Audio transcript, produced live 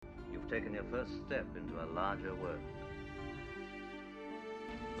taken your first step into a larger world.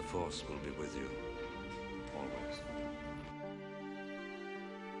 The Force will be with you, always.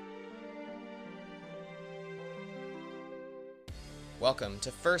 Welcome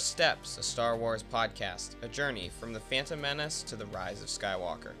to First Steps, a Star Wars podcast, a journey from the Phantom Menace to the Rise of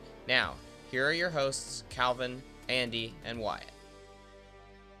Skywalker. Now, here are your hosts, Calvin, Andy, and Wyatt.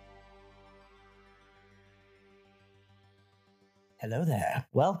 Hello there.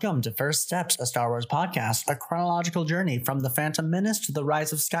 Welcome to First Steps, a Star Wars podcast, a chronological journey from the Phantom Menace to the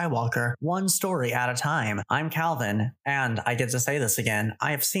Rise of Skywalker, one story at a time. I'm Calvin, and I get to say this again,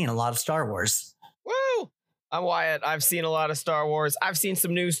 I have seen a lot of Star Wars. Woo! I'm Wyatt. I've seen a lot of Star Wars. I've seen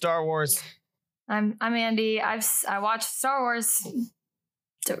some new Star Wars. I'm Andy. I watched Star Wars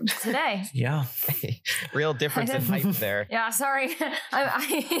today. Yeah. Real difference in height there. Yeah, sorry.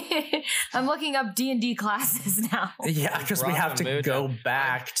 I'm looking up D&D classes now. Yeah, because we have to go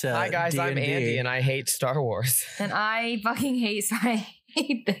back to Hi guys, D&D. I'm Andy and I hate Star Wars. And I fucking hate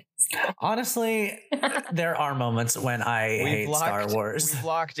this. Honestly, there are moments when I hate Star Wars. We've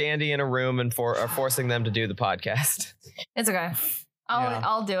locked Andy in a room and are forcing them to do the podcast. It's okay.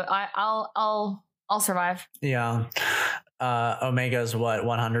 I'll do it. I'll survive. Yeah. Omega's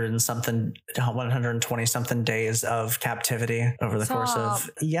 120 something days of captivity over the course of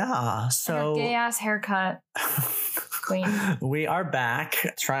so gay ass haircut. Queen. We are back.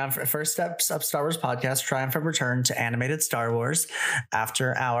 First Steps of Star Wars podcast, triumphant return to animated Star Wars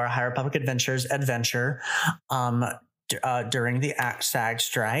after our High Republic Adventures adventure during the SAG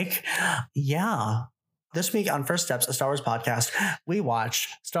strike. Yeah. This week on First Steps, a Star Wars podcast, we watch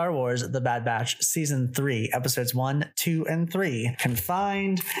Star Wars The Bad Batch Season 3, Episodes 1, 2, and 3,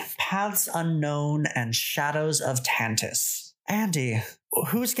 Confined, Paths Unknown, and Shadows of Tantiss. Andy,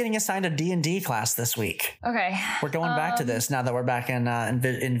 who's getting assigned a D&D class this week? Okay. We're going back to this now that we're back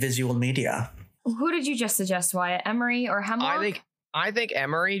in visual media. Who did you just suggest, Wyatt? Emery or Hemlock? I think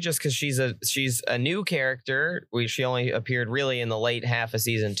Emery, just because she's a new character. She only appeared really in the late half of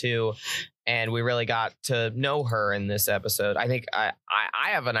Season 2. And we really got to know her in this episode. I think I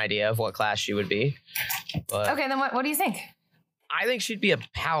have an idea of what class she would be. But okay, then what do you think? I think she'd be a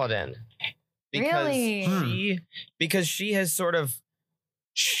paladin. Really? Because she has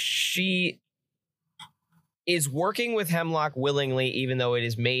she is working with Hemlock willingly, even though it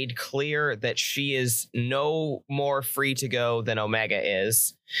is made clear that she is no more free to go than Omega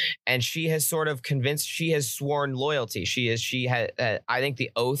is. And she has she has sworn loyalty. I think the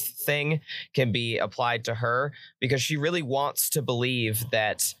oath thing can be applied to her because she really wants to believe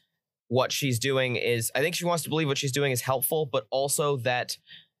that what she's doing is, I think she wants to believe what she's doing is helpful, but also that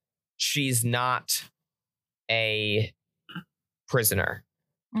she's not a prisoner.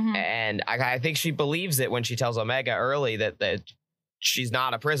 Mm-hmm. And I think she believes it when she tells Omega early that she's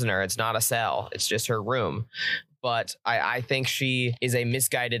not a prisoner. It's not a cell. It's just her room. But I think she is a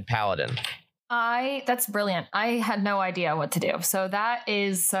misguided paladin. That's brilliant. I had no idea what to do. So that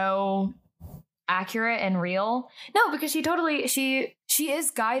is so accurate and real. No, because she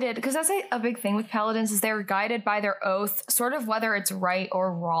is guided, because that's a big thing with paladins is they're guided by their oath, sort of whether it's right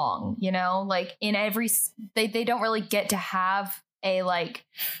or wrong, like in they don't really get to have a like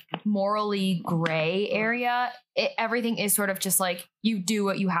morally gray area. Everything is sort of just like you do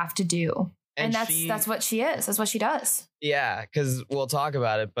what you have to do. And that's what she is. That's what she does. Yeah, because we'll talk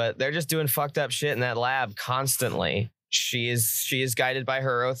about it, but they're just doing fucked up shit in that lab constantly. She is guided by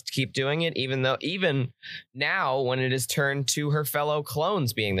her oath to keep doing it, even now when it is turned to her fellow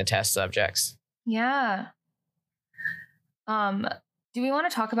clones being the test subjects. Yeah. Do we want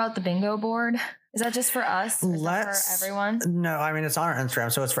to talk about the bingo board? Is that just for us? Is that for everyone? No, I mean, it's on our Instagram,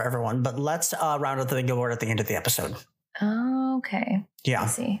 so it's for everyone. But let's round up the bingo board at the end of the episode. Okay. Yeah. I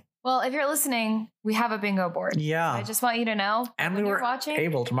see. Well, if you're listening, we have a bingo board. Yeah. I just want you to know. And we were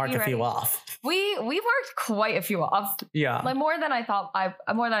able to mark a few off. We marked quite a few off. Yeah. Like more than I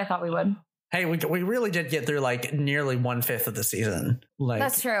thought we would. Hey, we really did get through like nearly 1/5 of the season. Like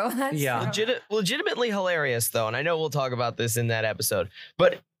that's true. That's true. Legitimately hilarious though, and I know we'll talk about this in that episode,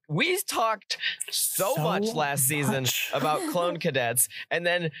 but we talked so much last season about clone cadets, and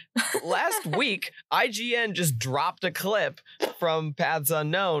then last week IGN just dropped a clip from Paths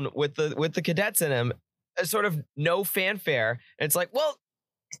Unknown with the cadets in him, sort of no fanfare, and it's like, well,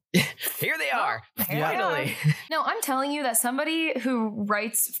 here they are, finally. No, I'm telling you that somebody who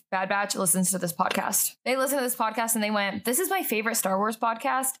writes Bad Batch listens to this podcast. They listen to this podcast and they went, "This is my favorite Star Wars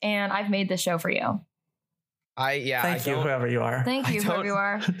podcast, and I've made this show for you." Thank you, whoever you are. Thank you, whoever you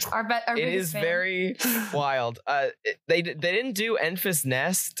are. Our it is fan. Very wild. They didn't do Enfys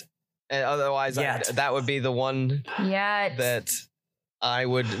Nest, and otherwise that would be the one that I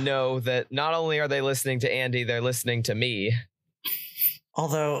would know that not only are they listening to Andy, they're listening to me.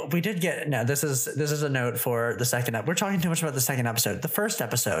 Although we did get this is a note for the second episode. We're talking too much about the second episode. The first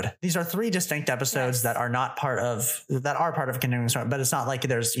episode. These are 3 distinct episodes that are part of continuing story, but it's not like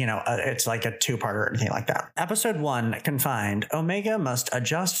there's it's like a 2-parter or anything like that. Episode 1, Confined. Omega must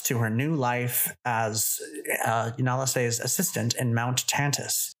adjust to her new life as Nalase's assistant in Mount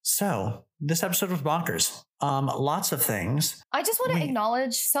Tantiss. So this episode was bonkers. Lots of things. I just want to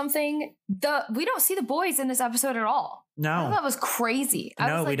acknowledge something. We don't see the boys in this episode at all. No. I thought that was crazy.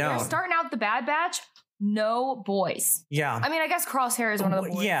 I was like, we don't. They're starting out the Bad Batch. No boys. Yeah. I mean, I guess Crosshair is one of the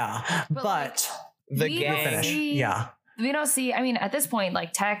boys. Yeah. But the gang. Yeah. We don't see, I mean, at this point,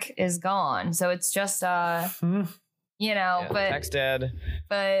 like, Tech is gone. So it's just, but Tech's dead.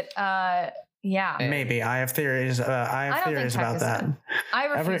 But, yeah. Maybe. I have theories. I have theories about that. I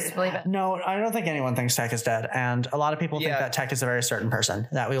refuse to believe it. No, I don't think anyone thinks Tech is dead. And a lot of people think that Tech is a very certain person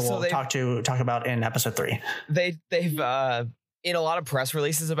that we will talk about in episode 3. They've in a lot of press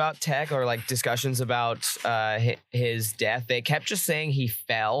releases about Tech or like discussions about his death, they kept just saying he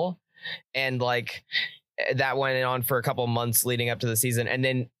fell, and like that went on for a couple months leading up to the season. And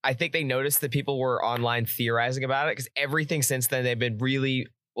then I think they noticed that people were online theorizing about it because everything since then they've been really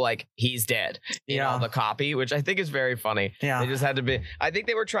like, he's dead on the copy, which I think is very funny. Yeah. They just had to be, I think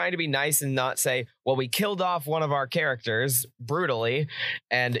they were trying to be nice and not say, well, we killed off one of our characters brutally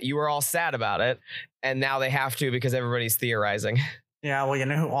and you were all sad about it. And now they have to because everybody's theorizing. Yeah. Well, you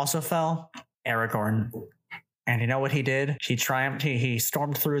know who also fell? Aragorn. And you know what he did? He triumphed. He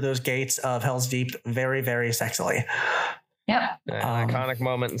stormed through those gates of Hell's Deep very, very sexily. Yep. An iconic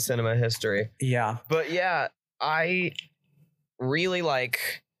moment in cinema history. Yeah. But yeah, I really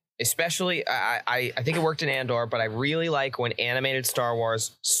like, especially I think it worked in Andor, but I really like when animated Star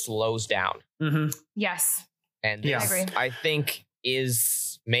Wars slows down. Mm-hmm. Yes. And this, I agree. I think,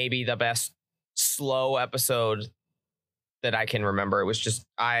 is maybe the best slow episode that I can remember. It was just,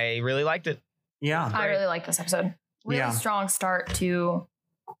 I really liked it. Yeah. I really like this episode. Really strong start to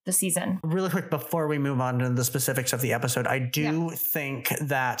the season. Really quick before we move on to the specifics of the episode, I do think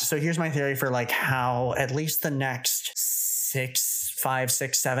that, so here's my theory for like how at least the next 5,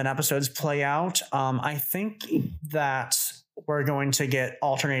 6, 7 episodes play out. I think that we're going to get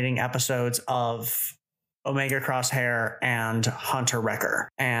alternating episodes of Omega Crosshair and Hunter Wrecker.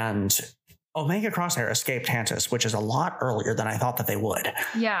 And Omega Crosshair escaped Tantiss, which is a lot earlier than I thought that they would.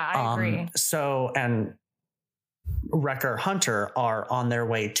 Yeah, I agree. So, and Wrecker Hunter are on their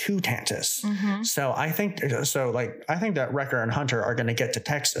way to Tantiss. Mm-hmm. So I think that Wrecker and Hunter are going to get to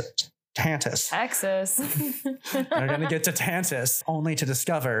Tantiss. They're going to get to Tantiss only to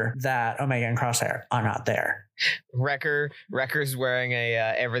discover that Omega and Crosshair are not there. Wrecker's wearing a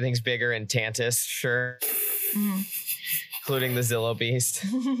everything's bigger in Tantiss shirt, including the Zillow Beast.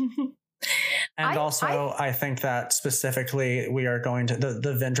 And I think that specifically we are going to,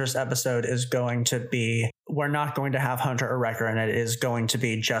 the Ventress episode is going to be, we're not going to have Hunter or Wrecker, and it is going to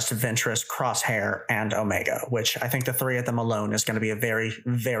be just Ventress, Crosshair, and Omega, which I think the 3 of them alone is going to be a very,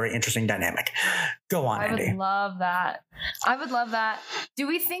 very interesting dynamic. Go on, Andy. I would love that. Do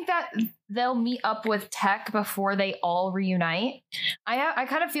we think that they'll meet up with Tech before they all reunite? I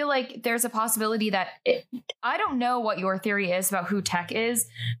kind of feel like there's a possibility that I don't know what your theory is about who Tech is,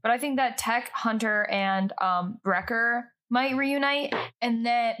 but I think that Tech, Hunter, and Wrecker might reunite, and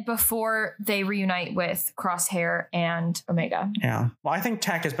then before they reunite with Crosshair and Omega. Yeah. Well, I think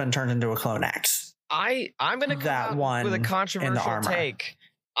Tech has been turned into a Clone X. I'm going to come out with a controversial take.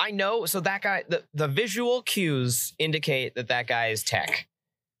 I know. So that guy, the visual cues indicate that guy is Tech.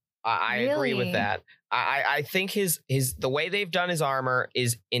 I agree with that. I think the way they've done his armor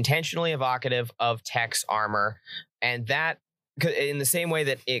is intentionally evocative of Tech's armor, and that in the same way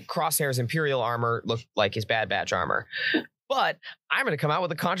that Crosshair's Imperial armor looked like his Bad Batch armor. But I'm going to come out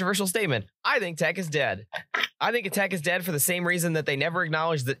with a controversial statement. I think Tech is dead. I think Tech is dead for the same reason that they never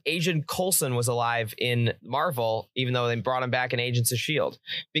acknowledged that Agent Coulson was alive in Marvel, even though they brought him back in Agents of S.H.I.E.L.D.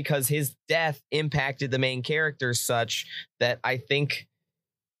 Because his death impacted the main characters such that I think,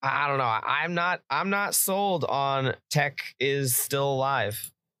 I don't know, I'm not sold on Tech is still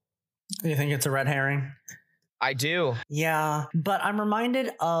alive. You think it's a red herring? I do. Yeah, but I'm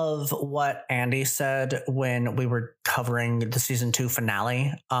reminded of what Andy said when we were covering the season 2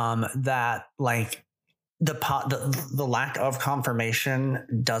 finale, that like the lack of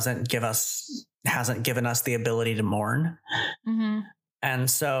confirmation hasn't given us the ability to mourn. Mm-hmm. And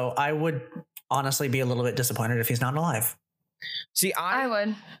so I would honestly be a little bit disappointed if he's not alive. See, I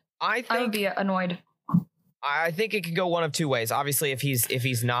would be annoyed. I think it could go one of two ways. Obviously, if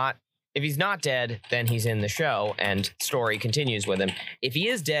he's not If he's not dead, then he's in the show and story continues with him. If he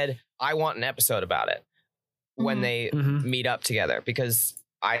is dead, I want an episode about it when they meet up together, because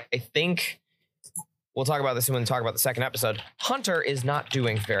I think we'll talk about this when we talk about the second episode. Hunter is not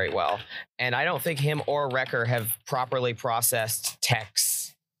doing very well, and I don't think him or Wrecker have properly processed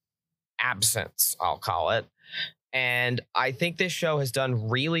Tech's absence, I'll call it. And I think this show has done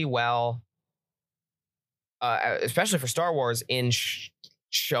really well, especially for Star Wars, in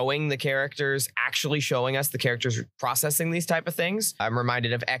showing the characters, actually showing us the characters processing these type of things. I'm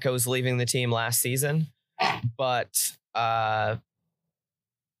reminded of Echoes leaving the team last season, but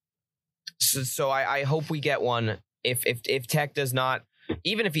so I hope we get one. If Tech does not,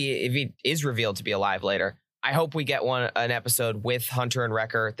 even if he is revealed to be alive later, I hope we get an episode with Hunter and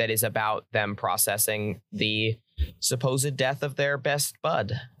Wrecker that is about them processing the supposed death of their best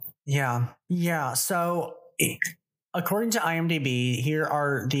bud. Yeah. So according to IMDb, here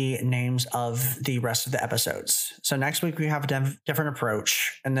are the names of the rest of the episodes. So next week we have a different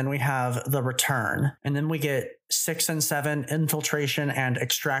approach, and then we have The Return, and then we get 6 and 7, Infiltration and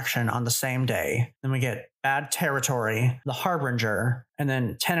Extraction on the same day. Then we get Bad Territory, The Harbinger, and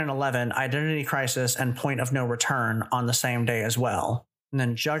then 10 and 11, Identity Crisis and Point of No Return on the same day as well. And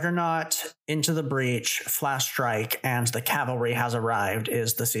then Juggernaut, Into the Breach, Flash Strike, and The Cavalry Has Arrived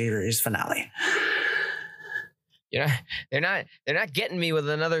is the series finale. You know, they're not getting me with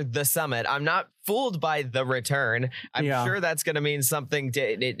another The Summit. I'm not fooled by The Return. I'm sure that's going to mean something.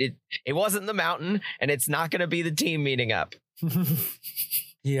 It wasn't the mountain, and it's not going to be the team meeting up.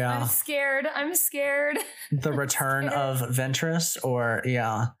 Yeah. I'm scared. The Return of Ventress, or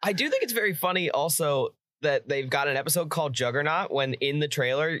I do think it's very funny also that they've got an episode called Juggernaut when in the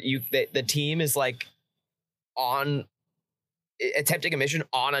trailer the team is like attempting a mission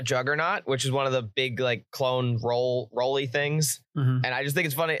on a Juggernaut, which is one of the big like clone rolly things. And I just think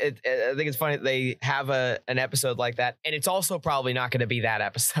it's funny. I think it's funny that they have an episode like that, and it's also probably not going to be that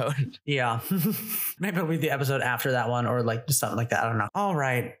episode. Yeah, maybe it'll be the episode after that one, or like something like that. I don't know. All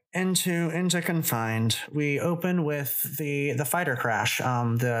right, into Confined. We open with the fighter crash.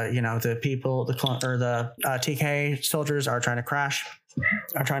 The people, the TK soldiers are trying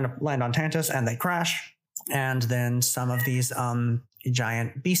to land on Tantiss, and they crash. And then some of these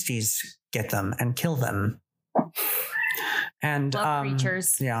giant beasties get them and kill them. And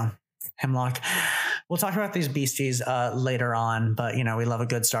creatures. Yeah, Hemlock. We'll talk about these beasties later on, but we love a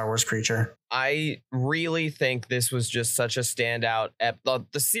good Star Wars creature. I really think this was just such a standout.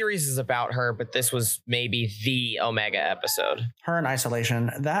 The series is about her, but this was maybe the Omega episode. Her in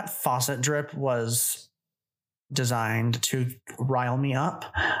isolation. That faucet drip was designed to rile me up.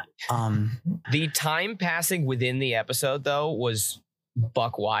 The time passing within the episode, though, was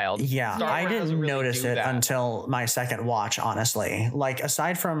buck wild. Yeah, I didn't notice it until my second watch, honestly. Like,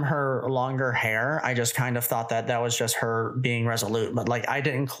 aside from her longer hair, I just kind of thought that was just her being resolute. But like, I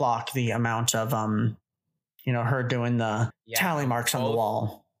didn't clock the amount of her doing the tally marks on the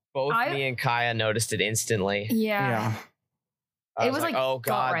wall. Both me and Kaya noticed it instantly. Yeah. It was like oh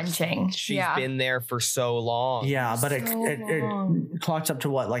god, gut-wrenching. She's been there for so long. Yeah, but it clocked up to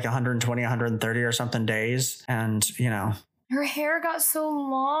what, like 120, 130 or something days, and her hair got so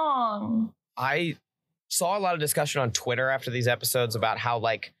long. I saw a lot of discussion on Twitter after these episodes about how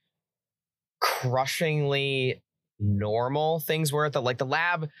like crushingly normal things were at the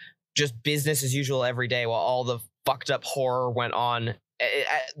lab, just business as usual every day, while all the fucked up horror went on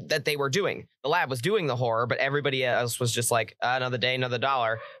that they were doing. The lab was doing the horror, but everybody else was just like, another day, another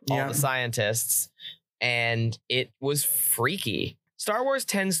dollar. All the scientists. And it was freaky. Star Wars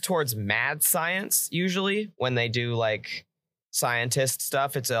tends towards mad science usually when they do like scientist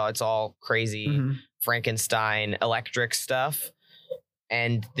stuff. It's all crazy Frankenstein electric stuff.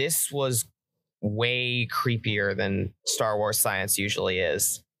 And this was way creepier than Star Wars science usually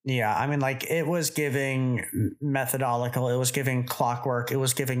is. Yeah, I mean, like, it was giving methodical, it was giving clockwork, it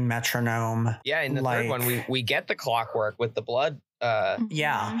was giving metronome. Yeah, in the third one, we get the clockwork with the blood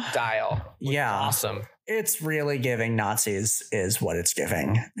dial. Yeah. Awesome. It's really giving Nazis is what it's giving.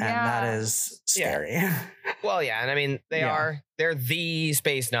 And that is scary. Yeah. Well, yeah, and I mean, they're the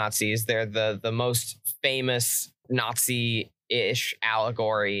space Nazis. They're the most famous Nazi-ish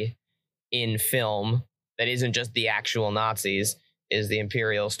allegory in film that isn't just the actual Nazis. Is the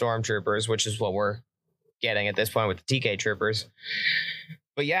Imperial Stormtroopers, which is what we're getting at this point with the TK troopers.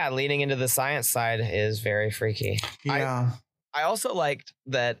 But yeah, leaning into the science side is very freaky. Yeah. I also liked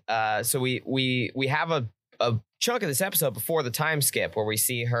that. So we have a chunk of this episode before the time skip where we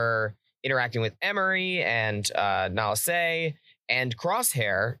see her interacting with Emery and Nala Se and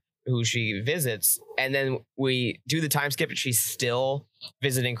Crosshair who she visits, and then we do the time skip and she's still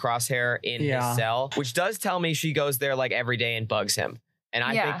visiting Crosshair in his cell, which does tell me she goes there like every day and bugs him. And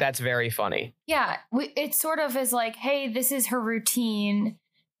I think that's very funny. Yeah, it sort of is like, hey, this is her routine.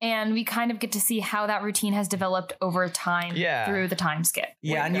 And we kind of get to see how that routine has developed over time through the time skip.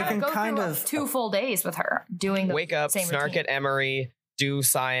 Yeah, and you can kind of 2 full days with her doing the wake up, same snark routine. at Emery, do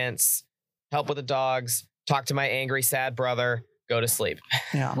science, help with the dogs, talk to my angry, sad brother, go to sleep.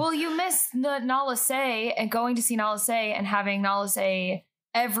 Yeah. Well, you miss the Nala Se and going to see Nala Se and having Nala Se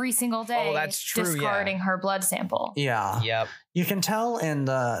every single day. Oh, that's true. Discarding her blood sample. Yeah. Yep. You can tell in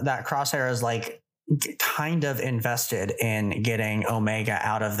that Crosshair is like kind of invested in getting Omega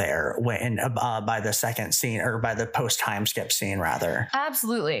out of there when by the second scene, or by the post time skip scene rather.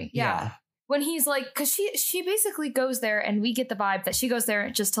 Absolutely. Yeah. When he's like, because she basically goes there and we get the vibe that she goes there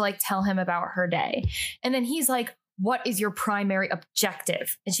just to like tell him about her day. And then he's like, what is your primary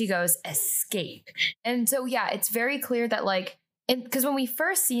objective? And she goes, escape. And so, yeah, it's very clear that like, because when we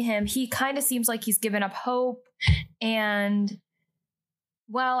first see him, he kind of seems like he's given up hope. And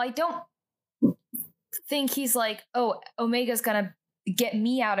while I don't think he's like, oh, Omega's gonna get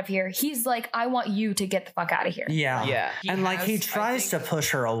me out of here, he's like, I want you to get the fuck out of here. Yeah. And like he tries to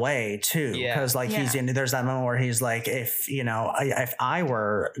push her away too, because like he's in, there's that moment where he's like, if I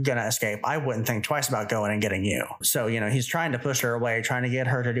were gonna escape, I wouldn't think twice about going and getting you. So he's trying to push her away, trying to get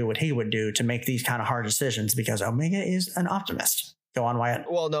her to do what he would do to make these kind of hard decisions, because Omega is an optimist. Go on, Wyatt.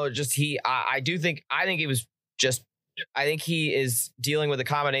 Well, no, just I think he is dealing with a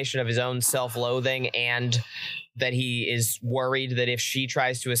combination of his own self-loathing and that he is worried that if she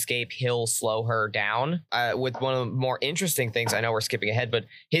tries to escape, he'll slow her down. With one of the more interesting things, I know we're skipping ahead, but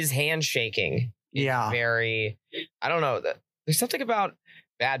his handshaking is very, I don't know. There's something about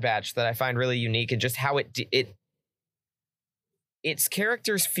Bad Batch that I find really unique, and just how its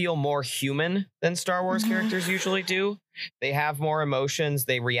characters feel more human than Star Wars characters usually do. They have more emotions.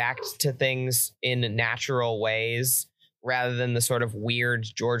 They react to things in natural ways rather than the sort of weird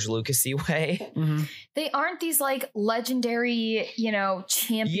George Lucas-y way. Mm-hmm. They aren't these like legendary,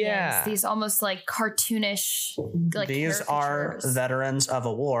 champions. Yeah. These almost like cartoonish, like these are caricatures. veterans of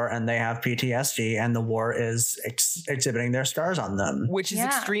a war, and they have PTSD, and the war is exhibiting their scars on them, which is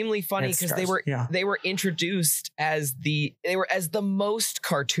extremely funny because they were introduced as the most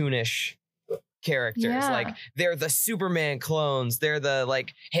cartoonish characters. Like they're the Superman clones, they're the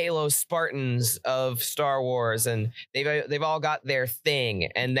like Halo Spartans of Star Wars, and they've all got their thing.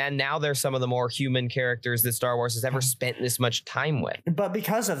 And then now they're some of the more human characters that Star Wars has ever spent this much time with. But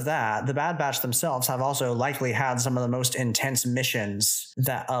because of that, the Bad Batch themselves have also likely had some of the most intense missions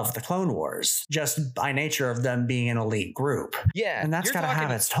of the Clone Wars, just by nature of them being an elite group. Yeah, and that's got to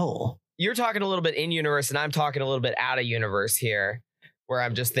have its toll. You're talking a little bit in universe, and I'm talking a little bit out of universe here, where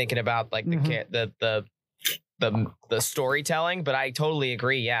I'm just thinking about like the storytelling. But I totally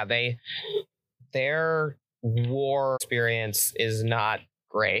agree. Yeah, their war experience is not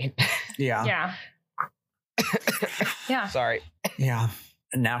great. Yeah. Sorry. Yeah.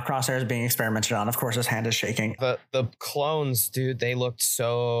 And now Crosshair is being experimented on. Of course, his hand is shaking. The clones, dude, they looked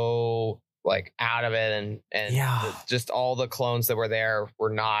so like out of it, and just all the clones that were there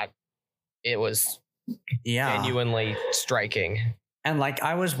were not. It was genuinely striking. And like,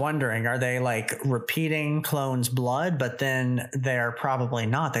 I was wondering, are they like repeating clones' blood? But then they're probably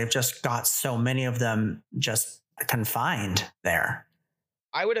not. They've just got so many of them just confined there.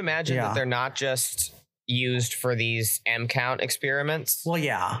 I would imagine that they're not just used for these M count experiments. Well,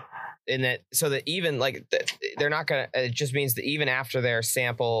 yeah. In that, so that even like they're not gonna. It just means that even after their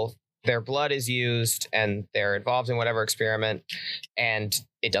sample, their blood is used and they're involved in whatever experiment, and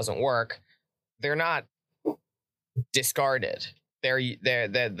it doesn't work, they're not discarded.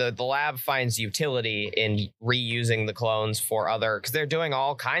 The lab finds utility in reusing the clones for because they're doing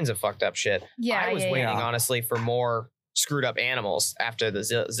all kinds of fucked up shit. I was waiting honestly for more screwed up animals after the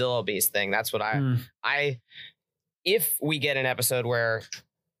Zillow Beast thing. That's what if we get an episode where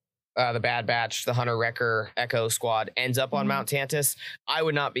the Bad Batch, the Hunter Wrecker Echo Squad ends up on Mount Tantiss, I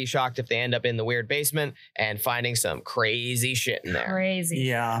would not be shocked if they end up in the weird basement and finding some crazy shit in there. Crazy.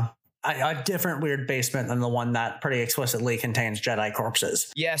 Yeah. A different weird basement than the one that pretty explicitly contains Jedi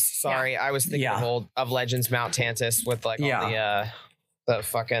corpses. Yes, sorry. I was thinking of Legends Mount Tantiss with like all the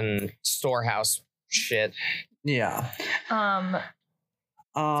fucking storehouse shit. Yeah.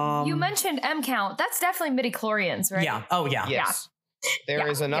 You mentioned M count. That's definitely midichlorians, right? Yeah. Oh yeah. Yes. There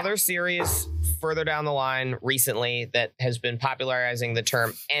is another series further down the line recently that has been popularizing the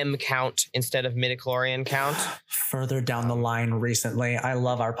term M count instead of midichlorian count. Further down the line recently. I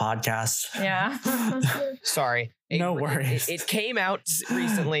love our podcast. Yeah. Sorry. No worries. It came out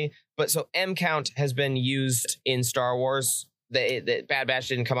recently, but so M count has been used in Star Wars. The Bad Batch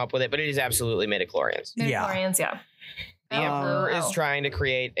didn't come up with it, but it is absolutely midichlorians. Midichlorians, yeah. The Emperor is trying to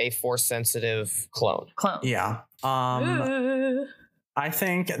create a force-sensitive clone. Yeah. I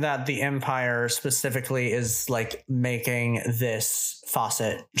think that the Empire specifically is like making this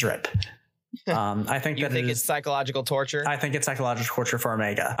faucet drip. I think it's psychological torture. I think it's psychological torture for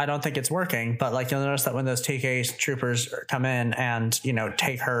Omega. I don't think it's working, but like you'll notice that when those TK troopers come in and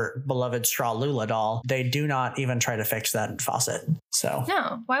take her beloved Straw Lula doll, they do not even try to fix that faucet. So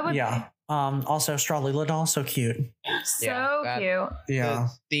no, why would they? Also Straw Lula doll, so cute. So cute. Yeah.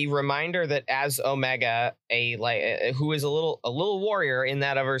 The reminder that as Omega, who is a little warrior in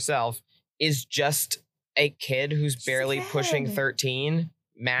that of herself, is just a kid who's barely pushing 13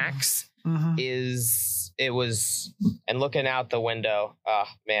 max. Mm-hmm. And looking out the window, oh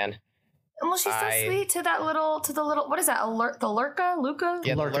man. Well, she's so sweet to the little, what is that? The Luca?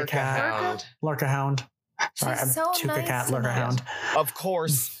 Yeah, Lurker cat. Lurker hound. Sorry, she's so Tuca nice cat, Lurker hound. Of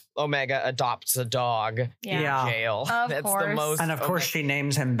course, Omega adopts a dog in jail. That's course. The most. And of course, she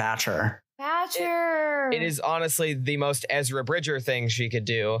names him Batcher. Batcher. It is honestly the most Ezra Bridger thing she could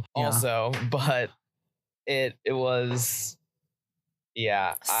do, also, but it was.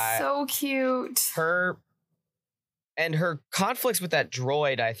 Yeah, so cute. Her conflicts with that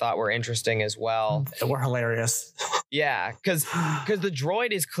droid I thought were interesting as well. They were hilarious. Yeah, because the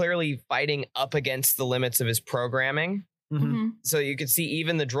droid is clearly fighting up against the limits of his programming. Mm-hmm. So you could see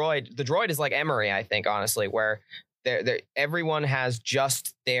even the droid is like Emery, I think, honestly, where everyone has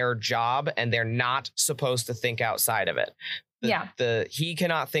just their job and they're not supposed to think outside of it. He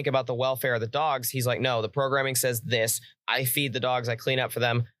cannot think about the welfare of the dogs. He's like, no, the programming says this. I feed the dogs. I clean up for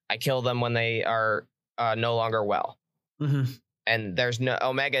them. I kill them when they are no longer well. Mm-hmm. And there's no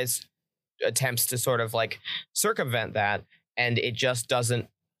Omega's attempts to sort of like circumvent that, and it just doesn't.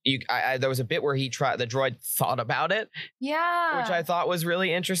 There was a bit where the droid thought about it, which I thought was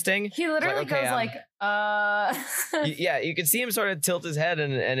really interesting. He literally goes like, yeah, you could see him sort of tilt his head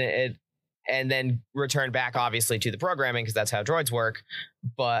and then return back, obviously, to the programming, because that's how droids work,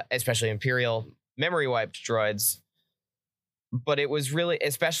 but especially Imperial memory wiped droids. But it was really,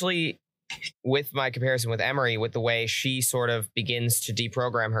 especially with my comparison with Emery, with the way she sort of begins to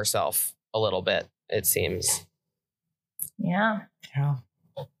deprogram herself a little bit, it seems. Yeah.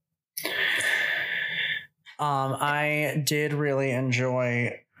 I did really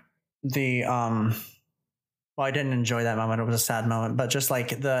enjoy the well, I didn't enjoy that moment. It was a sad moment, but just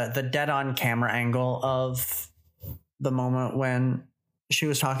like the dead on camera angle of the moment when she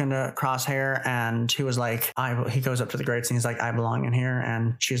was talking to Crosshair and he was like, he goes up to the grates and he's like, I belong in here.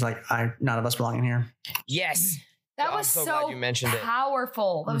 And she's like, none of us belong in here. Yes. That was so glad you mentioned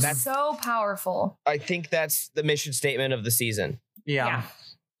powerful. That was so powerful. I think that's the mission statement of the season. Yeah.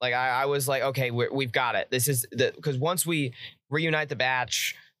 Like I was like, okay, we've got it. This is because once we reunite the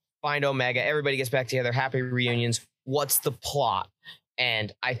batch, find Omega, everybody gets back together, happy reunions. What's the plot?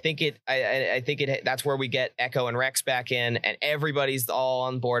 And I think that's where we get Echo and Rex back in, and everybody's all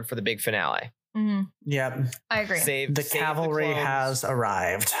on board for the big finale. Mm-hmm. Yep. I agree. Save cavalry has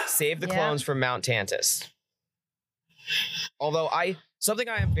arrived. Save the clones from Mount Tantiss. Although something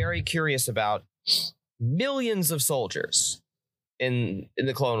I am very curious about, millions of soldiers in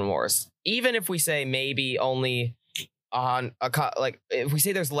the Clone Wars. Even if we say maybe only on if we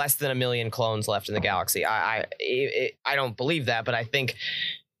say there's less than 1 million clones left in the galaxy, I don't believe that, but I think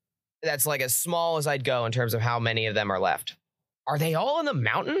that's like as small as I'd go in terms of how many of them are left. Are they all in the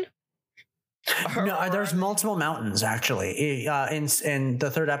mountain? No, there's multiple mountains actually. In the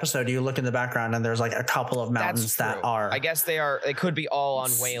third episode, you look in the background and there's like a couple of mountains that are. I guess they could be all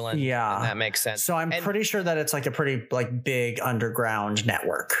on Wayland. Yeah, and that makes sense. So I'm pretty sure that it's like a pretty like big underground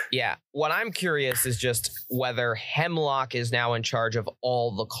network. Yeah. What I'm curious is just whether Hemlock is now in charge of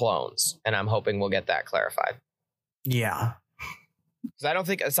all the clones, and I'm hoping we'll get that clarified. Yeah. Because I don't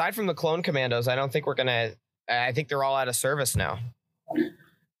think, aside from the clone commandos, I don't think we're gonna. I think they're all out of service now.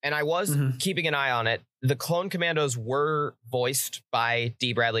 And I was keeping an eye on it. The clone commandos were voiced by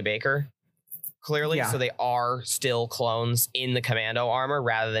D. Bradley Baker, clearly. Yeah. So they are still clones in the commando armor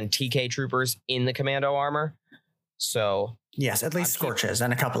rather than TK troopers in the commando armor. So yes, at least Scorches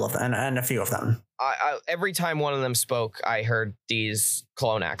and a couple of them and a few of them. Every time one of them spoke, I heard D's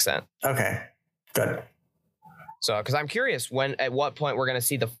clone accent. Okay, good. So, because I'm curious at what point we're going to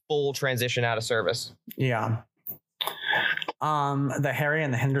see the full transition out of service. Yeah. The Harry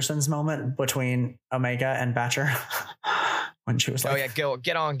and the Hendersons moment between Omega and Batcher when she was like, "Oh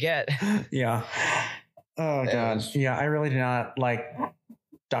yeah, get." Yeah. Oh god. Yeah, I really do not like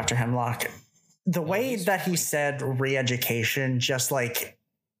Dr. Hemlock the way that he said re-education just like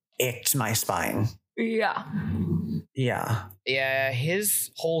icked my spine. Yeah. Yeah,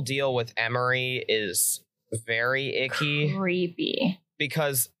 his whole deal with Emery is very icky. Creepy.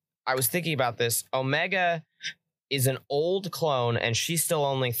 Because I was thinking about this. Omega is an old clone and she's still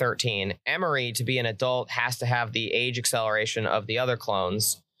only 13. Emery, to be an adult, has to have the age acceleration of the other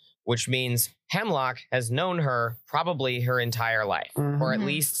clones, which means Hemlock has known her probably her entire life, or at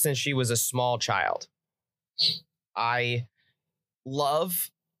least since she was a small child. I love,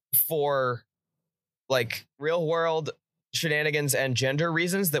 for like real world shenanigans and gender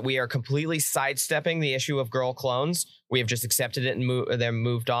reasons, that we are completely sidestepping the issue of girl clones. We have just accepted it and then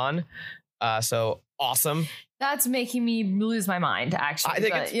moved on. So awesome. That's making me lose my mind, actually. I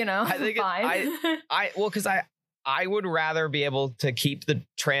think but, it's, you know, I think fine. because I would rather be able to keep the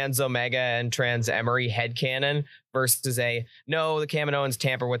trans Omega and trans Emery headcanon versus the Kaminoans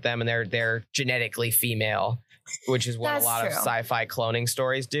tamper with them and they're genetically female, which is what a lot of sci-fi cloning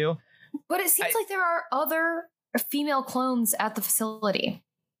stories do. But it seems like there are other female clones at the facility.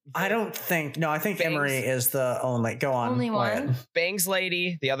 I don't think. No, I think Bangs, Emery is the only. Go on. Only one. Bangs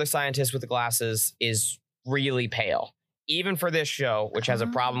lady, the other scientist with the glasses, is really pale. Even for this show, which has a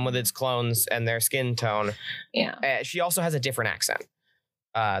problem with its clones and their skin tone. Yeah. She also has a different accent.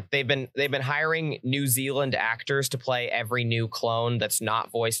 They've been hiring New Zealand actors to play every new clone that's not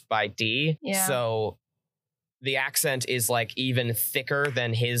voiced by D. Yeah. So the accent is like even thicker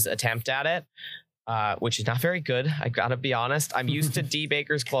than his attempt at it. Which is not very good. I gotta be honest. I'm used to D.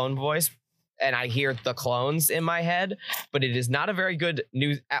 Baker's clone voice, and I hear the clones in my head, but it is not a very good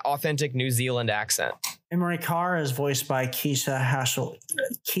authentic New Zealand accent. Emery Carr is voiced by Keisha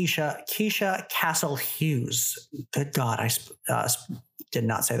Castle Hughes. Good God, I did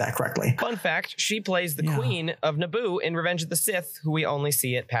not say that correctly. Fun fact: she plays the Queen of Naboo in Revenge of the Sith, who we only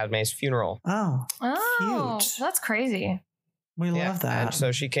see at Padme's funeral. Oh, cute. That's crazy. We love that. And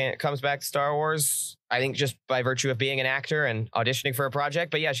so she comes back to Star Wars, I think just by virtue of being an actor and auditioning for a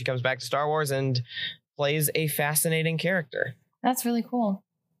project. But yeah, she comes back to Star Wars and plays a fascinating character. That's really cool.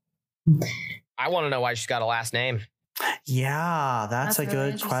 I want to know why she's got a last name. Yeah, that's a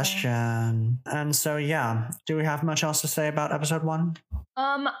really good question. And so, yeah, do we have much else to say about episode 1?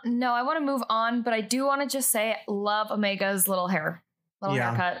 No, I want to move on, but I do want to just say love Omega's little haircut.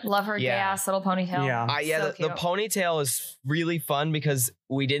 Love her gay ass little ponytail. The ponytail is really fun because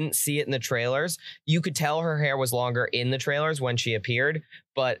we didn't see it in the trailers. You could tell her hair was longer in the trailers when she appeared,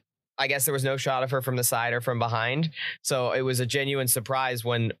 but I guess there was no shot of her from the side or from behind. So it was a genuine surprise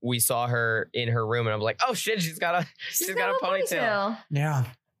when we saw her in her room and I'm like, oh shit, she's got a ponytail. Yeah.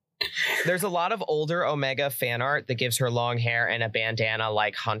 There's a lot of older Omega fan art that gives her long hair and a bandana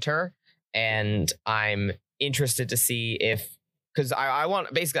like Hunter. And I'm interested to see because I want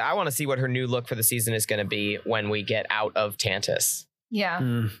to see what her new look for the season is going to be when we get out of Tantiss.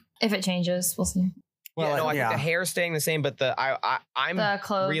 Yeah. If it changes, we'll see. Well, I think the hair's staying the same, but I'm the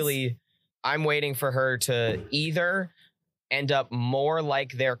clothes. I'm waiting for her to either end up more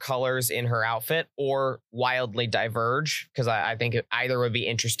like their colors in her outfit or wildly diverge, because I think either would be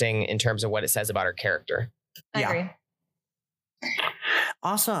interesting in terms of what it says about her character. I agree.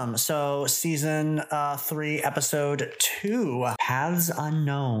 Awesome. So season 3, episode 2, Paths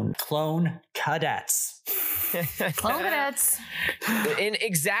Unknown, Clone Cadets. Clone Cadets. In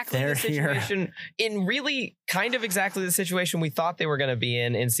exactly the situation, in really kind of exactly the situation we thought they were going to be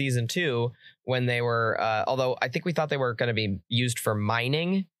in season 2, when they were, although I think we thought they were going to be used for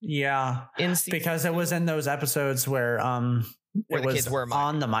mining. Yeah. Because it was in those episodes where it was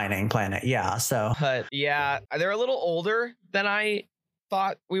on the mining planet. Yeah. So, but yeah, they're a little older than I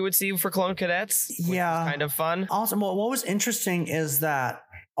thought we would see for Clone Cadets. Which was kind of fun. Also, what was interesting is that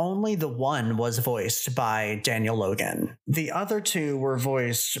only the one was voiced by Daniel Logan. The other 2 were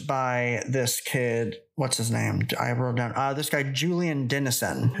voiced by this kid. What's his name? I wrote down this guy, Julian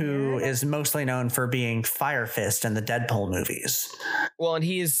Dennison, who is mostly known for being Fire Fist in the Deadpool movies. Well, and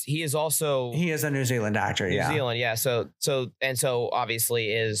he is a New Zealand actor. New Zealand, yeah. So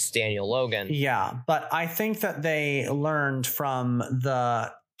obviously is Daniel Logan. Yeah, but I think that they learned from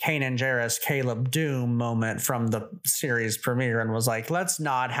the Kanan Jarrus, Caleb Doom moment from the series premiere and was like, let's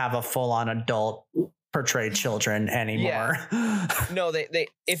not have a full-on adult portray children anymore. Yeah. No, they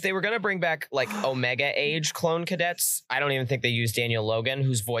if they were going to bring back like Omega age Clone Cadets, I don't even think they used Daniel Logan,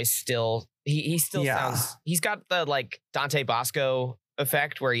 whose voice still he still sounds, he's got the like Dante Bosco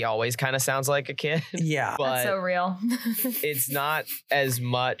effect where he always kind of sounds like a kid. Yeah. But that's so real. It's not as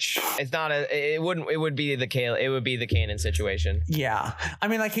much. It would be the Kanan situation. Yeah. I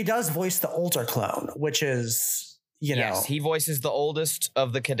mean, like, he does voice the older clone, which is, Yes, he voices the oldest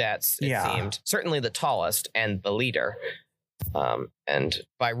of the cadets, it seemed. Certainly the tallest and the leader. And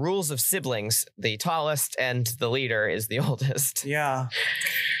by rules of siblings, the tallest and the leader is the oldest. Yeah.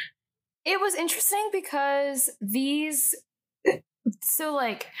 It was interesting because so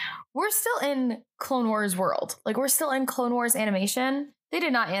like we're still in Clone Wars world. Like we're still in Clone Wars animation. They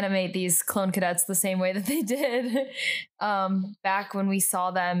did not animate these clone cadets the same way that they did back when we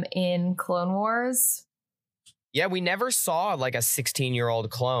saw them in Clone Wars. Yeah, we never saw like a 16-year-old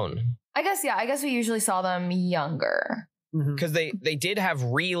clone. I guess we usually saw them younger. Because they did have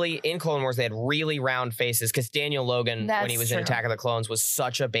in Clone Wars, they had really round faces. Because Daniel Logan, when he was in Attack of the Clones, was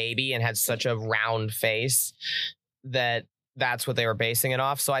such a baby and had such a round face that's what they were basing it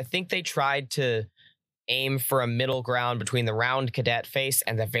off. So I think they tried to aim for a middle ground between the round cadet face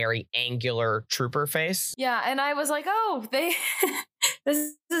and the very angular trooper face. Yeah, and I was like, oh, this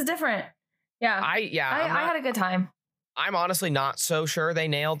is different. Yeah. I had a good time. I'm honestly not so sure they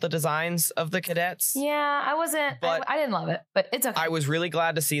nailed the designs of the cadets. Yeah, I wasn't. But I didn't love it, but it's okay. I was really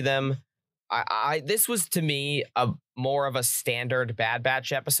glad to see them. This was to me more of a standard Bad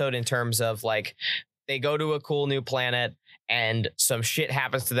Batch episode in terms of like they go to a cool new planet and some shit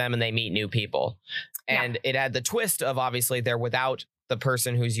happens to them and they meet new people. And it had the twist of obviously they're without the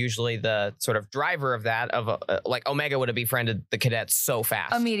person who's usually the sort of driver of that, like Omega would have befriended the cadets so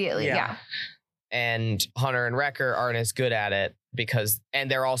fast. Immediately, yeah. And Hunter and Wrecker aren't as good at it and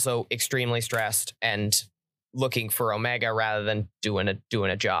they're also extremely stressed and looking for Omega rather than doing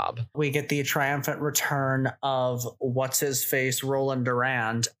a job. We get the triumphant return of what's-his-face Roland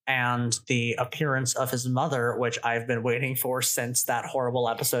Durand and the appearance of his mother, which I've been waiting for since that horrible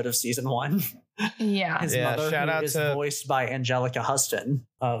episode of season 1. Yeah. His mother, who is voiced by Angelica Huston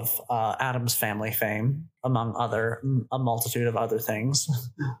of Addams Family fame, among a multitude of other things.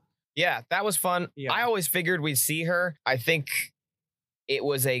 Yeah, that was fun. Yeah. I always figured we'd see her. I think it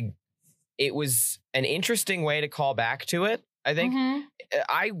was an interesting way to call back to it. I think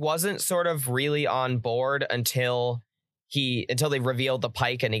I wasn't sort of really on board until they revealed the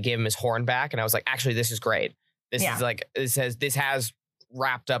Pike and he gave him his horn back. And I was like, actually, this is great. This has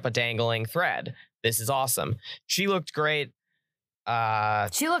wrapped up a dangling thread. This is awesome. She looked great.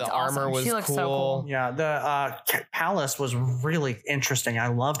 She looked the armor awesome. was she looked cool. So cool. Yeah, the palace was really interesting. I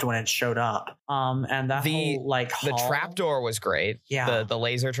loved when it showed up. And that whole like hall, the trapdoor was great. Yeah, the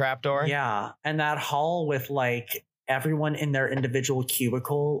laser trapdoor. Yeah, and that hall with like everyone in their individual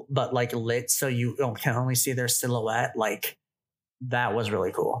cubicle, but like lit so you can only see their silhouette. Like that was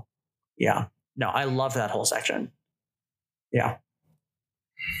really cool. Yeah, no, I love that whole section. Yeah.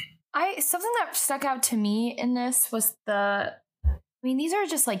 Something that stuck out to me in this was these are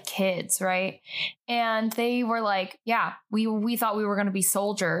just like kids, right? And they were like, yeah, we thought we were going to be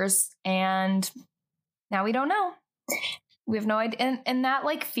soldiers and now we don't know. We have no idea. And that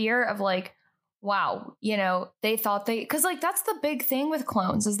like fear of like, wow, they thought because like that's the big thing with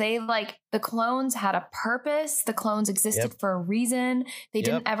clones is they like the clones had a purpose. The clones existed for a reason. They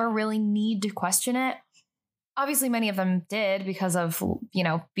didn't ever really need to question it. Obviously, many of them did because of,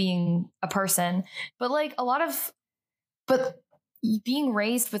 being a person, but like but being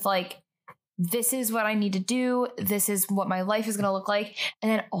raised with like, this is what I need to do. This is what my life is going to look like.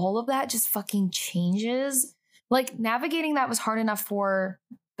 And then all of that just fucking changes. Like navigating that was hard enough for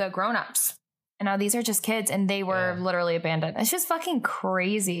the grownups. And now these are just kids and they were literally abandoned. It's just fucking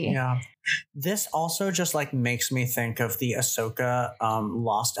crazy. Yeah. This also just like makes me think of the Ahsoka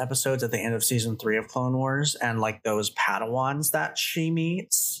Lost episodes at the end of season 3 of Clone Wars and like those Padawans that she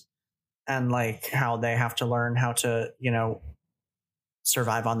meets and like how they have to learn how to,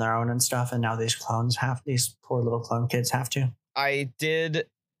 survive on their own and stuff. And now these poor little clone kids have to. I did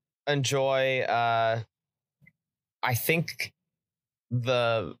enjoy, I think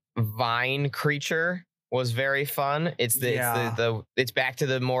the vine creature was very fun. It's it's back to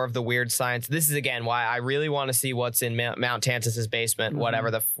the more of the weird science. This is again why I really want to see what's in Mount Tantiss' basement,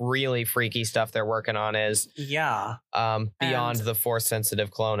 whatever the really freaky stuff they're working on is. Yeah. Beyond the force sensitive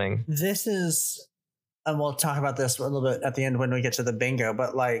cloning. This is, and we'll talk about this a little bit at the end when we get to the bingo,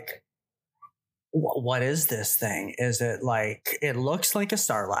 but like, what is this thing? Is it like, it looks like a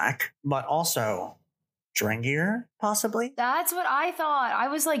Sarlacc, but also Drengir, possibly? That's what I thought. I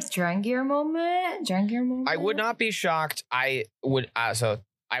was like, Drengir moment. I would not be shocked. I would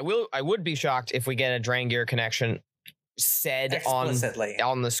be shocked if we get a Drengir connection said explicitly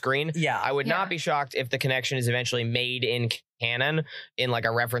on the screen. Yeah. I would not be shocked if the connection is eventually made in canon in like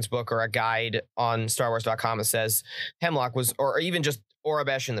a reference book or a guide on StarWars.com that says Hemlock was, or even just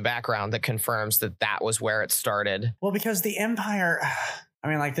Orabesh in the background that confirms that was where it started. Well, because the Empire, I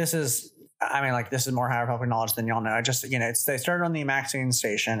mean, like this is, I mean, like, this is more higher public knowledge than y'all know. I just, they started on the Amaxian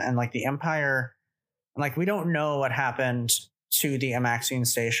station, and like the Empire, like, we don't know what happened to the Amaxian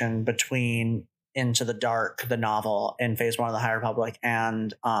station between Into the Dark, the novel, in Phase 1 of the High Republic,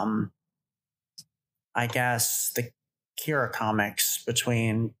 and I guess the Kira comics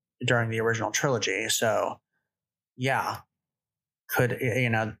during the original trilogy. So yeah, could,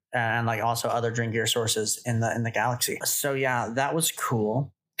 and like also other Dream Gear sources in the galaxy. So yeah, that was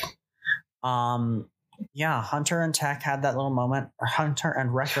cool. Yeah, Hunter and Tech had that little moment, or Hunter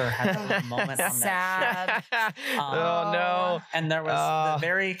and Wrecker had that little moment on Sad. Oh no. and there was the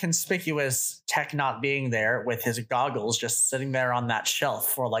very conspicuous Tech not being there with his goggles just sitting there on that shelf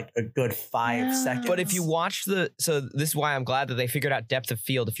for like a good 5 seconds. But if you watch so this is why I'm glad that they figured out depth of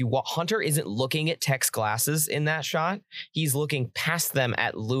field. If you Hunter isn't looking at Tech's glasses in that shot, he's looking past them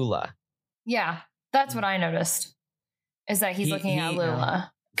at Lula. Yeah, that's what I noticed. Is that he's looking at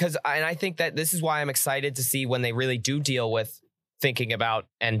Lula. And I think that this is why I'm excited to see when they really do deal with thinking about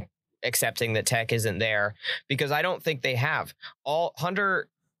and accepting that Tech isn't there, because I don't think they have. Hunter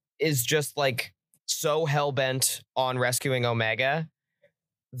is just like so hell-bent on rescuing Omega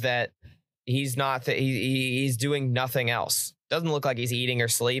that he's not he's doing nothing else. Doesn't look like he's eating or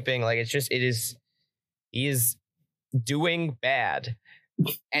sleeping. Like he is doing bad.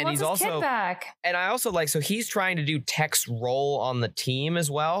 And he's also kid back. And I also like, so he's trying to do Tech's role on the team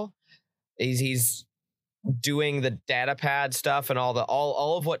as well. He's doing the data pad stuff and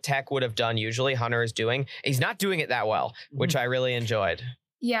all of what Tech would have done usually. Hunter is doing. He's not doing it that well, which I really enjoyed.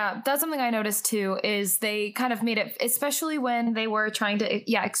 Yeah, that's something I noticed too, is they kind of made it, especially when they were trying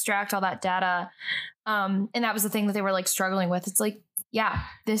to extract all that data. And that was the thing that they were like struggling with. It's like, yeah,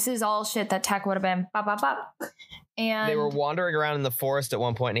 this is all shit that Tech would have been bop, bop, bop. And they were wandering around in the forest at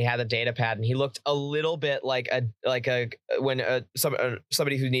one point, and he had the data pad, and he looked a little bit like when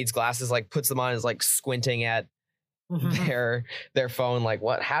somebody who needs glasses like puts them on, is like squinting at their phone, like,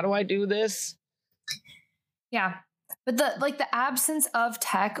 what? How do I do this? Yeah, but the absence of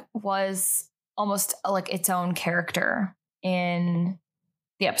Tech was almost like its own character in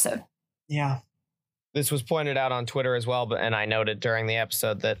the episode. Yeah, this was pointed out on Twitter as well, and I noted during the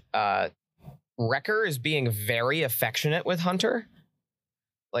episode that Wrecker is being very affectionate with Hunter.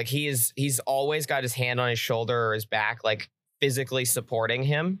 Like he's always got his hand on his shoulder or his back, like physically supporting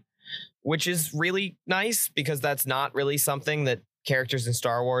him, which is really nice because that's not really something that characters in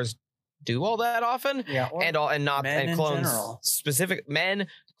Star Wars do all that often. Yeah, and clones, specific men,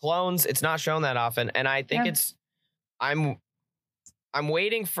 clones. It's not shown that often, and I think I'm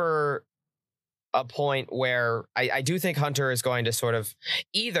waiting for a point where I do think Hunter is going to sort of,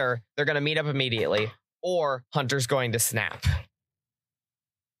 either they're going to meet up immediately or Hunter's going to snap.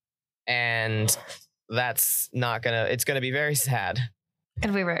 And that's not going to, it's going to be very sad.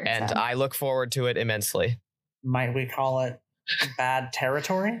 It'll be very sad. And I look forward to it immensely. Might we call it bad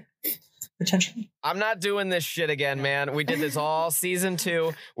territory? Potentially. I'm not doing this shit again, man. We did this all season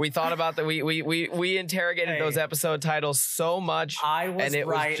 2. We thought about that. We interrogated those episode titles so much. I was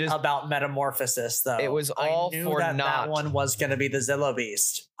right about Metamorphosis, though. It was all I knew for that one was going to be the Zillow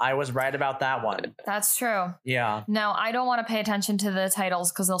Beast. I was right about that one. That's true. Yeah. No, I don't want to pay attention to the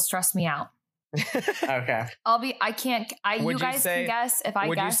titles because they'll stress me out. Okay. You guys can guess if I guess.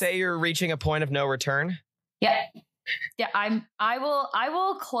 Would you say you're reaching a point of no return? Yeah. Yeah, I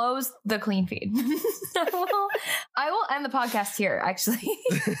will close the clean feed. I will end the podcast here, actually.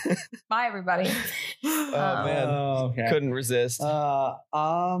 Bye, everybody. Oh man. Okay. Couldn't resist. What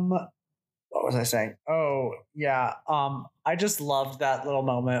was I saying? Oh, yeah. I just loved that little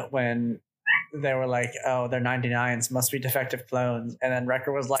moment when they were like, oh, they're 99s, must be defective clones. And then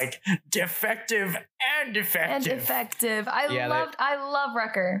Wrecker was like, defective and defective. I love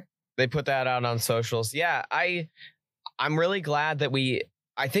Wrecker. They put that out on socials. Yeah, I'm really glad that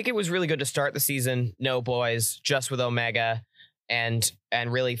I think it was really good to start the season, no boys, just with Omega, and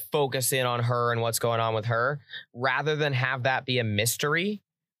really focus in on her and what's going on with her, rather than have that be a mystery.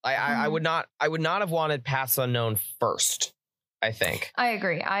 I would not have wanted Paths Unknown first, I think. I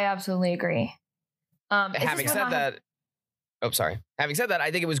agree. I absolutely agree. Having said that,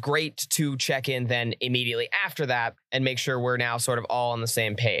 I think it was great to check in then immediately after that and make sure we're now sort of all on the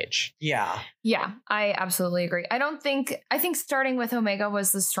same page. Yeah. Yeah, I absolutely agree. I think starting with Omega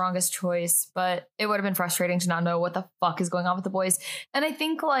was the strongest choice, but it would have been frustrating to not know what the fuck is going on with the boys. And I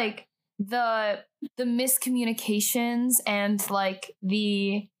think like the miscommunications and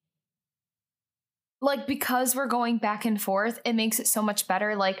because we're going back and forth, it makes it so much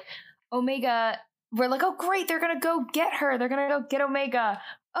better. Like Omega, we're like, oh great, they're gonna go get her. They're gonna go get Omega.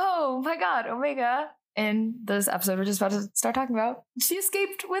 Oh my god, Omega in this episode we're just about to start talking about, she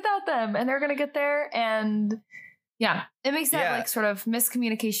escaped without them, and they're gonna get there, and yeah, it makes that like sort of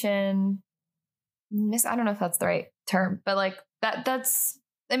miscommunication. I don't know if that's the right term, but like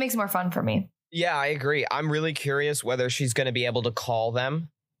it makes it more fun for me. Yeah, I agree. I'm really curious whether she's going to be able to call them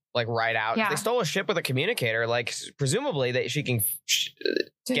like right out. Yeah. If they stole a ship with a communicator, like presumably that she can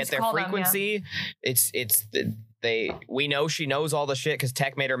get their frequency. Them, yeah. We know she knows all the shit because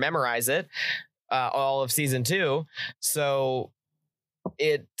Tech made her memorize it all of season 2. So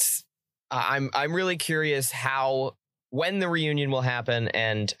I'm really curious when the reunion will happen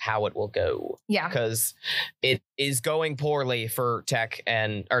and how it will go. Yeah. Because it is going poorly for Tech.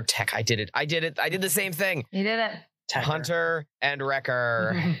 I did the same thing. You did it. Tecker. Hunter and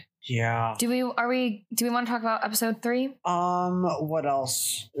Wrecker. Yeah. Do we want to talk about episode 3? What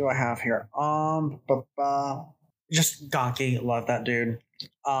else do I have here? Just Gonky. Love that dude.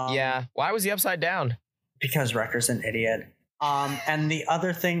 Yeah. Why was he upside down? Because Wrecker's an idiot. And the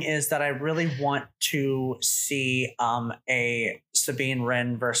other thing is that I really want to see a Sabine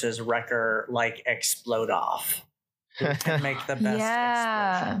Wren versus Wrecker like explode off. Who can make the best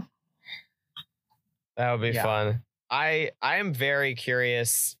explosion? That would be fun. I am very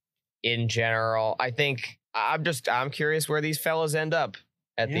curious in general. I think I'm curious where these fellas end up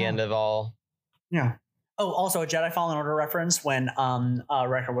at the end of all. Yeah. Oh, also a Jedi Fallen Order reference when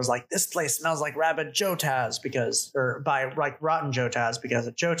Wrecker was like, "This place smells like rabid Jotaz by rotten Jotaz because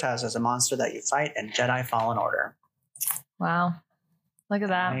a Jotaz is a monster that you fight in Jedi Fallen Order." Wow, look at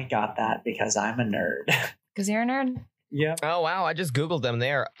that! I got that because I'm a nerd. Because you're a nerd. Yeah. Oh wow, I just googled them.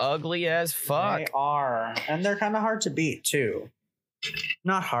 They are ugly as fuck. They are, and they're kind of hard to beat too.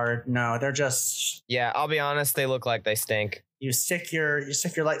 Not hard, no. They're just. Yeah, I'll be honest. They look like they stink. You stick your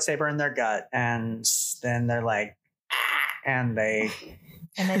lightsaber in their gut, and then they're like, and they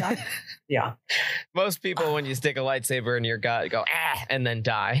die. Yeah. Most people, when you stick a lightsaber in your gut, go and then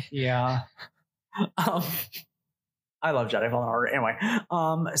die. Yeah. I love Jedi Fallen Order. Anyway,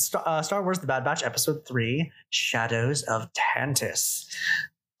 Star Wars: The Bad Batch, Episode 3, Shadows of Tantiss.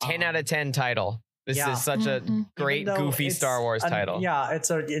 10 out of 10 title. This is such a great, goofy Star Wars title. Yeah,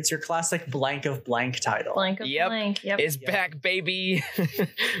 it's your classic blank of blank title. Blank of blank. Yep. It's back, baby.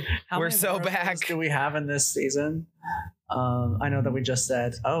 We're so back. Do we have in this season? I know that we just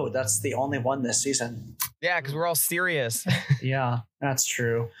said, oh, that's the only one this season. Yeah, because we're all serious. Yeah, that's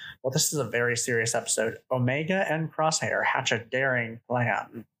true. Well, this is a very serious episode. Omega and Crosshair hatch a daring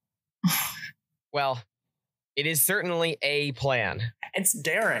plan. Well, it is certainly a plan. It's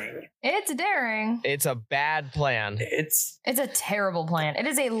daring. It's daring. It's a bad plan. It's a terrible plan. It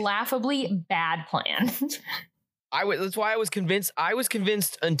is a laughably bad plan. That's why I was convinced. I was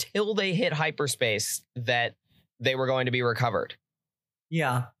convinced until they hit hyperspace that they were going to be recovered.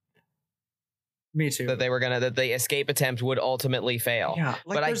 Yeah. Me too. That the escape attempt would ultimately fail. Yeah.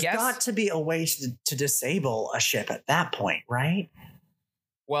 But there's got to be a way to disable a ship at that point, right?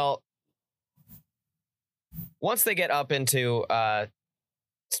 Well, once they get up into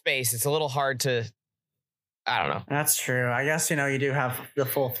space, it's a little hard to. I don't know. That's true. I guess you do have the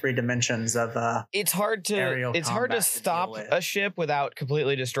full 3 dimensions of. It's hard to stop a ship without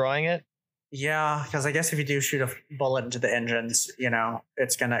completely destroying it. Yeah, because I guess if you do shoot a bullet into the engines,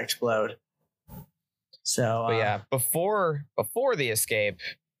 it's gonna explode. So, but yeah, before the escape,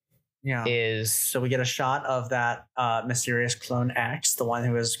 so we get a shot of that mysterious clone X, the one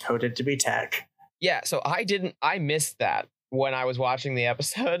who is coded to be Tech. Yeah, so I missed that when I was watching the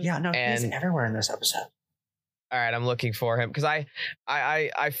episode. Yeah, no, he's everywhere in this episode. All right, I'm looking for him because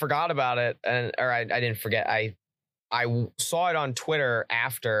I forgot about it, I didn't forget. I saw it on Twitter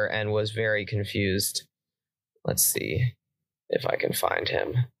after and was very confused. Let's see if I can find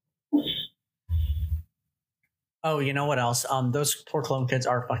him. Oh, you know what else? Those poor clone kids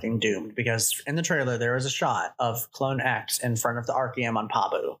are fucking doomed because in the trailer there is a shot of Clone X in front of the Archeum on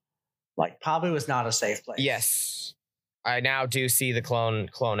Pabu. Like Pabu is not a safe place. Yes, I now do see the clone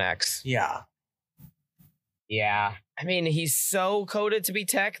X. Yeah. Yeah. I mean, he's so coded to be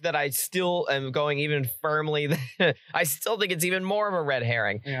Tech that I still am going even firmly. I still think it's even more of a red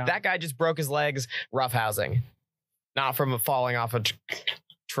herring. Yeah. That guy just broke his legs roughhousing, not from falling off a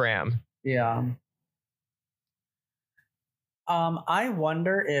tram. Yeah. I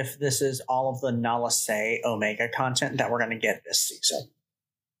wonder if this is all of the Nala Se Omega content that we're going to get this season.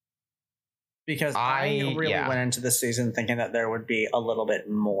 Because I really went into this season thinking that there would be a little bit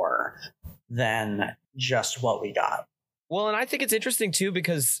more than just what we got. Well, and I think it's interesting, too,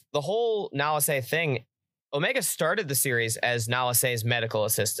 because the whole Nala Se thing, Omega started the series as Nala Se's medical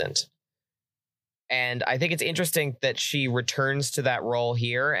assistant. And I think it's interesting that she returns to that role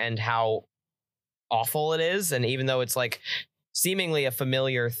here and how awful it is. And even though it's like seemingly a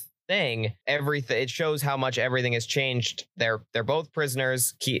familiar thing, everything, it shows how much everything has changed. They're both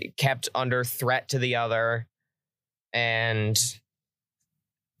prisoners, kept under threat to the other. And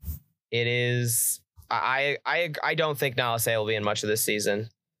it is, I don't think Nalase will be in much of this season.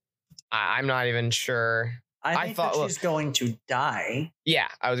 I'm not even sure. I think that she's going to die. Yeah,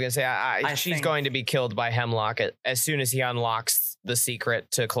 I was gonna say she's think, going to be killed by Hemlock as soon as he unlocks the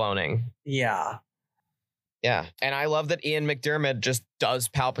secret to cloning. Yeah, and I love that Ian McDiarmid just does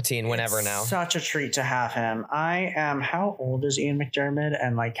Palpatine whenever now. Such a treat to have him. How old is Ian McDiarmid,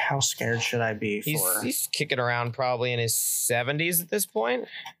 and like how scared should I be for? He's kicking around probably in his 70s at this point.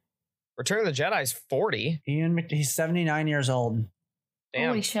 Return of the Jedi's 40. He's 79 years old. Damn.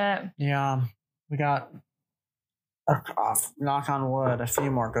 Holy shit! Yeah, we got. Knock on wood, a few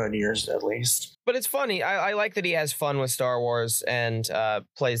more good years at least. But it's funny. I like that he has fun with Star Wars and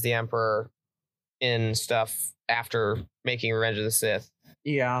plays the Emperor in stuff after making Revenge of the Sith.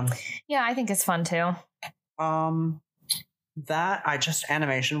 Yeah, I think it's fun too. That I just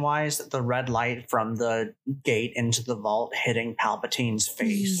animation wise, the red light from the gate into the vault hitting Palpatine's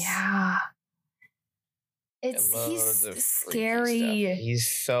face. Yeah, he's scary.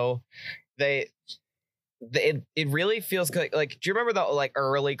 He's so it really feels like do you remember the like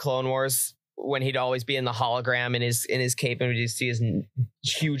early Clone Wars when he'd always be in the hologram in his cape and you'd see his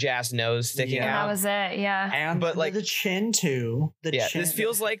huge ass nose sticking out? That was it. Yeah, And but like the chin too. This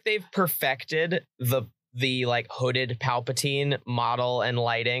feels like they've perfected the like hooded Palpatine model and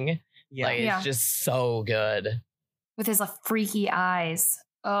lighting. Yeah, like, it's just so good with his like freaky eyes.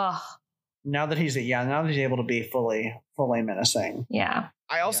 Ugh. Now that he's able to be fully menacing. Yeah.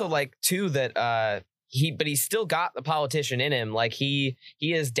 I also like too that he's still got the politician in him. Like he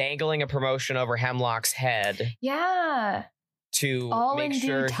is dangling a promotion over Hemlock's head. Yeah. To all make in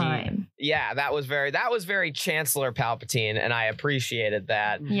sure due time. that was very Chancellor Palpatine, and I appreciated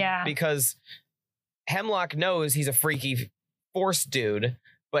that. Yeah. Because Hemlock knows he's a freaky Force dude,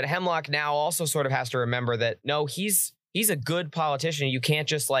 but Hemlock now also sort of has to remember that no, he's a good politician. You can't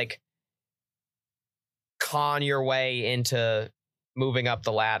just like con your way into moving up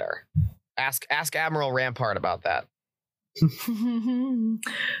the ladder. Ask Admiral Rampart about that.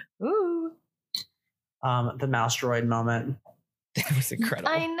 Ooh. The mouse droid moment. That was incredible.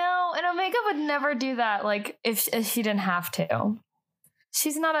 I know, and Omega would never do that. Like if she didn't have to.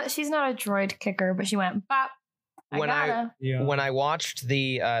 She's not a droid kicker, but she went bop. When I watched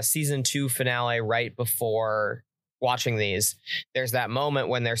the season 2 finale right before watching these, there's that moment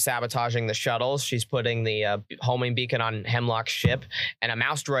when they're sabotaging the shuttles. She's putting the homing beacon on Hemlock's ship, and a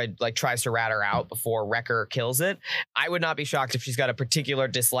mouse droid like tries to rat her out before Wrecker kills it. I would not be shocked if she's got a particular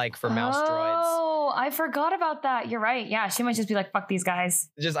dislike for mouse droids. Oh, I forgot about that. You're right. Yeah, she might just be like, fuck these guys.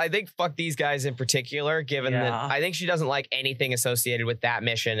 I think fuck these guys in particular, given that I think she doesn't like anything associated with that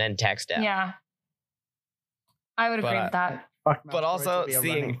mission and tech stuff. Yeah. I would agree with that. But also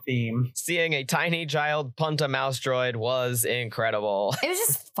seeing a tiny child punt a mouse droid was incredible. It was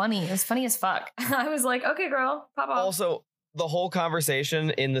just funny. It was funny as fuck. I was like, okay, girl, pop off. Also, the whole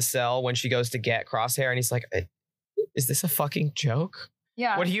conversation in the cell when she goes to get Crosshair and he's like, is this a fucking joke?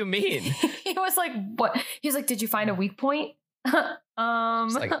 Yeah. What do you mean? He was like, what? He was like, did you find a weak point?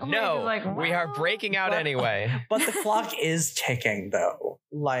 Like, no, well, we are breaking out anyway. But the clock is ticking though.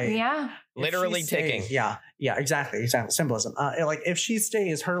 Like, literally ticking. Yeah, exactly. Symbolism. Like if she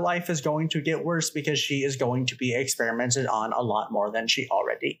stays, her life is going to get worse because she is going to be experimented on a lot more than she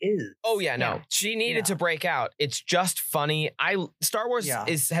already is. Oh yeah, no. She needed to break out. It's just funny. Star Wars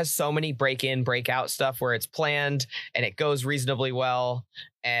has so many break in, break out stuff where it's planned and it goes reasonably well.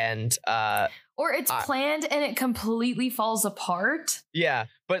 And or it's planned and it completely falls apart. Yeah,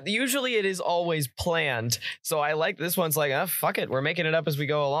 but usually it is always planned. So I like this one's like, fuck it, we're making it up as we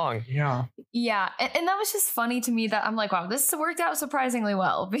go along. Yeah. Yeah, and that was just funny to me that I'm like, wow, this worked out surprisingly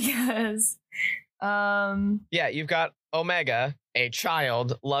well because yeah, you've got Omega, a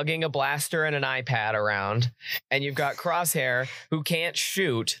child, lugging a blaster and an iPad around, and you've got Crosshair, who can't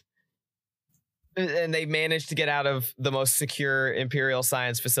shoot. And they managed to get out of the most secure Imperial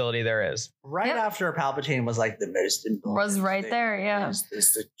science facility there is. Right after Palpatine was like the most important. Was right there, yeah. Is the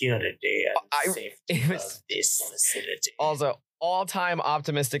security and safety of this facility. Also, all-time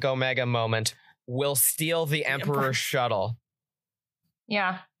optimistic Omega moment: will steal the Emperor's shuttle.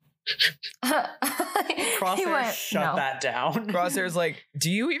 Yeah. Crosshair shut that down. Crosshair's like, do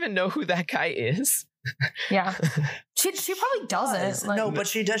you even know who that guy is? Yeah. She probably doesn't. No, but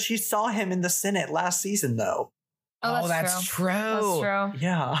she does. She saw him in the Senate last season, though. Oh, that's true. That's true.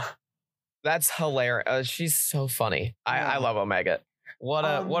 Yeah. That's hilarious. She's so funny. I love Omega. What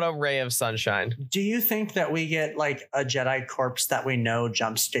a ray of sunshine. Do you think that we get like a Jedi corpse that we know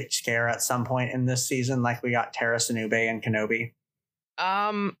jump scare at some point in this season, like we got Tantiss and Ube and Kenobi?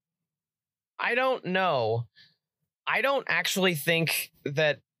 I don't know. I don't actually think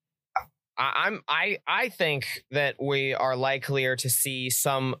that I think that we are likelier to see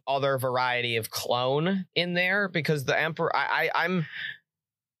some other variety of clone in there because the Emperor I'm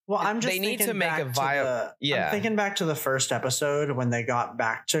just they need to make a viable. Yeah, I'm thinking back to the first episode when they got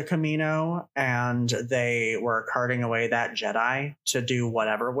back to Camino and they were carting away that Jedi to do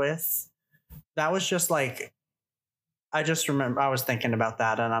whatever with. That was just like, I just remember I was thinking about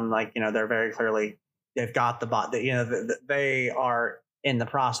that, and I'm like, they're very clearly they've got the bot that they are in the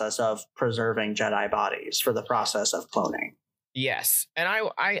process of preserving Jedi bodies for the process of cloning. Yes, and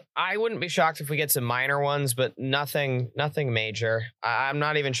I wouldn't be shocked if we get some minor ones, but nothing major. I'm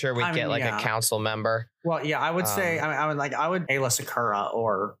not even sure we'd get a council member. Well, yeah, I would say I would Ayla Secura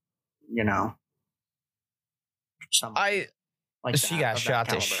or someone like she got shot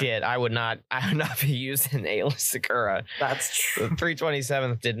to shit. I would not be using Ayla Secura. That's true. The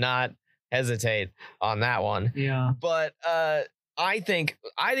 327th did not hesitate on that one. Yeah, but I think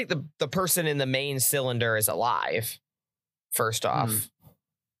the person in the main cylinder is alive. First off,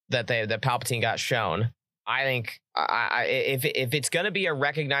 that Palpatine got shown. I think if it's going to be a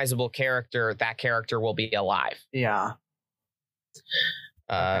recognizable character, that character will be alive. Yeah.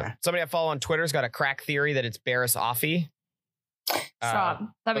 Okay. Somebody I follow on Twitter's got a crack theory that it's Barriss Offee. Stop.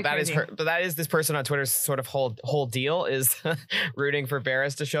 That'd be crazy. That is this person on Twitter's sort of whole deal is rooting for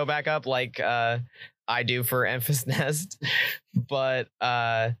Barriss to show back up, like I do for Enfys Nest, but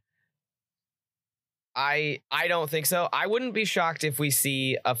I don't think so. I wouldn't be shocked if we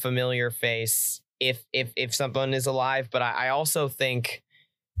see a familiar face if someone is alive, but I also think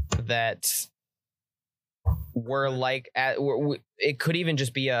that it could even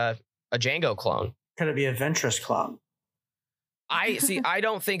just be a Jango clone. Could it be a Ventress clone? I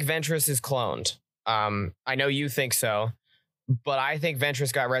don't think Ventress is cloned. I know you think so, but I think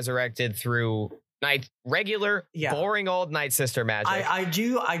Ventress got resurrected through boring old Night Sister magic. I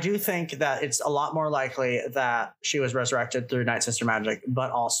do think that it's a lot more likely that she was resurrected through Night Sister magic,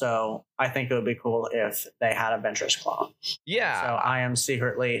 but also I think it would be cool if they had a Ventress clone. Yeah. So I am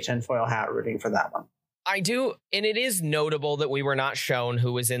secretly tinfoil hat rooting for that one. I do, and it is notable that we were not shown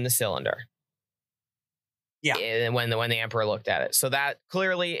who was in the cylinder. Yeah. When the Emperor looked at it. So that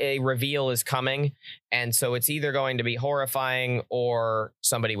clearly a reveal is coming, and so it's either going to be horrifying or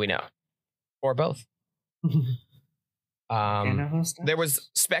somebody we know. Or both. There was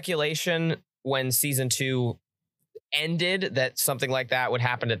speculation when season 2 ended that something like that would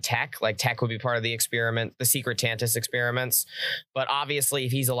happen to Tech. Like Tech would be part of the experiment, the secret Tantiss experiments. But obviously,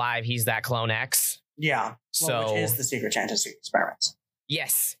 if he's alive, he's that Clone X. Yeah. Which is the secret Tantiss experiments.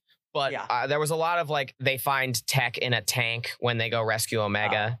 Yes. But there was a lot of they find Tech in a tank when they go rescue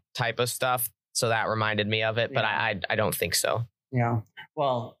Omega type of stuff. So that reminded me of it. But I don't think so. Yeah.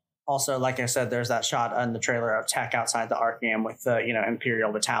 Well, also, like I said, there's that shot in the trailer of Tech outside the Archeum with the,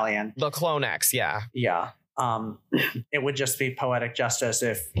 Imperial Battalion. The Clone X, yeah. Yeah. It would just be poetic justice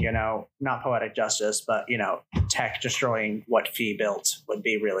if, not poetic justice, but, Tech destroying what Fee built would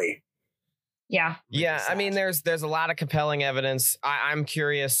be really. Yeah. Yeah. Sad. I mean, there's a lot of compelling evidence. I'm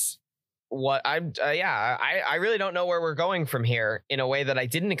curious what I really don't know where we're going from here in a way that I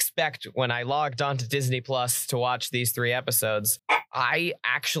didn't expect when I logged onto Disney Plus to watch these 3 episodes. I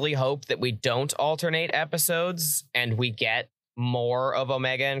actually hope that we don't alternate episodes and we get more of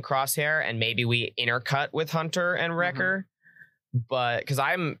Omega and Crosshair, and maybe we intercut with Hunter and Wrecker. But because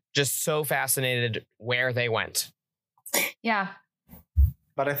I'm just so fascinated where they went. Yeah.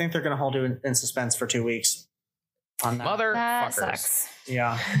 But I think they're going to hold you in suspense for 2 weeks. On that. Motherfuckers. That sucks.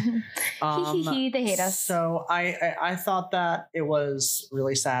 Yeah. They hate us. So I thought that it was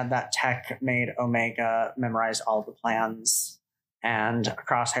really sad that Tech made Omega memorize all the plans, and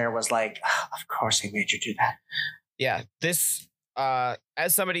Crosshair was like, of course he made you do that. Yeah. This,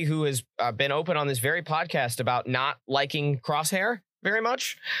 as somebody who has been open on this very podcast about not liking Crosshair very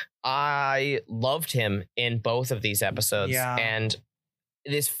much, I loved him in both of these episodes. Yeah. And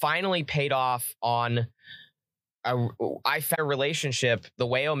this finally paid off on I found a relationship, the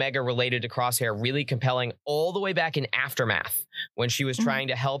way Omega related to Crosshair, really compelling all the way back in Aftermath when she was trying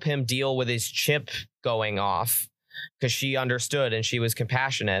to help him deal with his chip going off because she understood and she was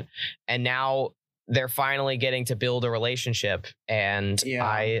compassionate. And now they're finally getting to build a relationship, and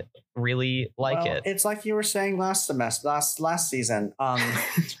I really like it. It's like you were saying last season.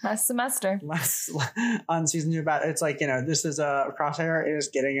 Last semester. On season 2 about it's like, this is Crosshair is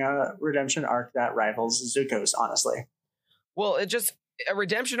getting a redemption arc that rivals Zuko's, honestly. Well, a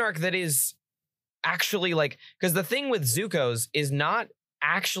redemption arc that is actually like, because the thing with Zuko's is not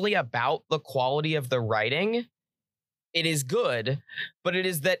actually about the quality of the writing. It is good, but it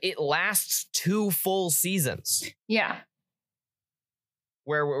is that it lasts 2 full seasons. Yeah.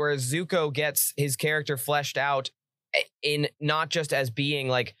 Where Zuko gets his character fleshed out in not just as being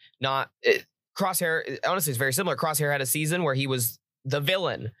like not Crosshair. Honestly, it's very similar. Crosshair had a season where he was the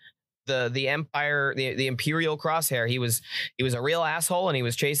villain, the Empire, the Imperial Crosshair. He was a real asshole, and he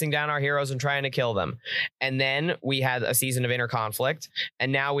was chasing down our heroes and trying to kill them. And then we had a season of inner conflict,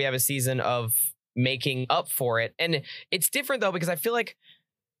 and now we have a season of making up for it. And it's different though, because I feel like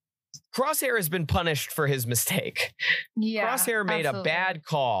Crosshair has been punished for his mistake. Yeah. Crosshair made a bad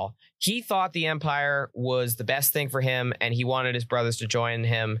call. He thought the Empire was the best thing for him, and he wanted his brothers to join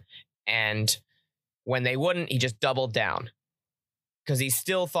him. And when they wouldn't, he just doubled down because he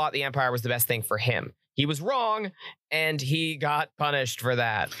still thought the Empire was the best thing for him. He was wrong, and he got punished for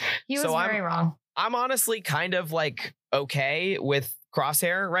that. He was very wrong. I'm honestly kind of like okay with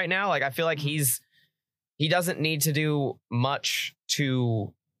Crosshair right now. Like, I feel like he doesn't need to do much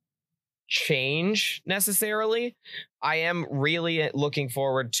to change necessarily. I am really looking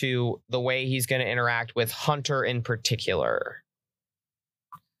forward to the way he's going to interact with Hunter in particular,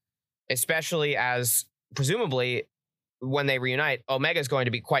 especially as presumably when they reunite, Omega is going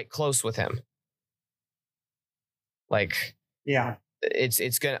to be quite close with him. Like, yeah,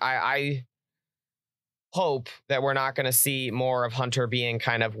 it's gonna. I hope that we're not going to see more of Hunter being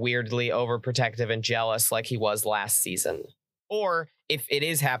kind of weirdly overprotective and jealous like he was last season. Or if it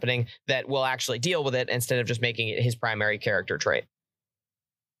is happening, that we'll actually deal with it instead of just making it his primary character trait.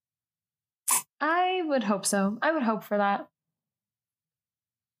 I would hope so. I would hope for that.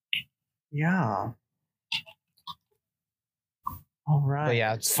 Yeah. All right. But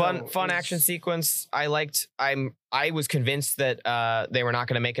yeah, it's fun action sequence. I was convinced that they were not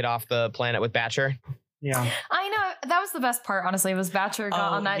going to make it off the planet with Batcher. Yeah. I know. That was the best part, honestly, was Batcher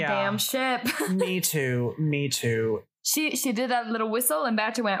got on that damn ship. Me too. She did that little whistle and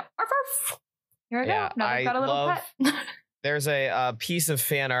Batcher went, arf, arf. Here I go. Now I've got a little pet. There's a piece of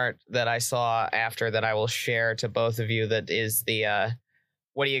fan art that I saw after that I will share to both of you that is the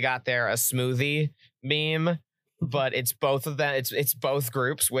what do you got there? A smoothie meme. But it's both of them. It's both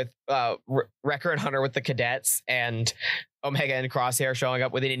groups with Wrecker and Hunter with the cadets and Omega and Crosshair showing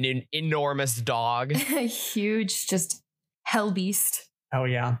up with an enormous dog. Huge, just hell beast. Oh,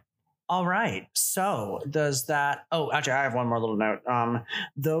 yeah. All right. So does that... Oh, actually, I have one more little note.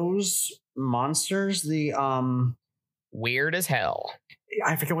 Those monsters, the... Weird as hell.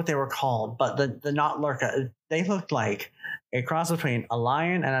 I forget what they were called, but the not Lurka, they looked like a cross between a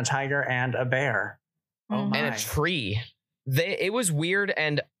lion and a tiger and a bear. Oh my. And a tree. It was weird,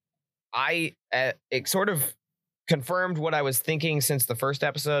 and it sort of confirmed what I was thinking since the first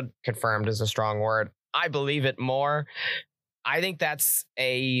episode. Confirmed is a strong word. I believe it more. I think that's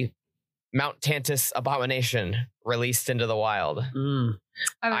a Mount Tantiss abomination released into the wild.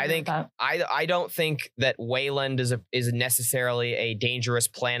 I don't think that Wayland is necessarily a dangerous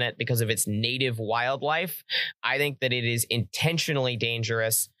planet because of its native wildlife. I think that it is intentionally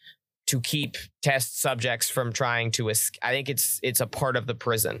dangerous to keep test subjects from trying to escape. I think it's a part of the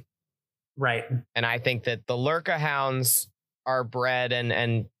prison. Right. And I think that the Lurka hounds are bred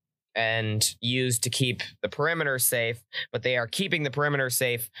and used to keep the perimeter safe, but they are keeping the perimeter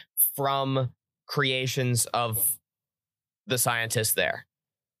safe from creations of the scientists there.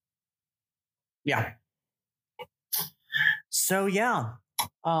 Yeah. So yeah.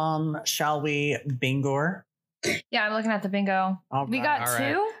 Shall we bingo? Yeah, I'm looking at the bingo. We got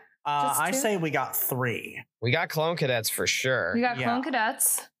two? I say we got 3. We got clone cadets for sure. We got clone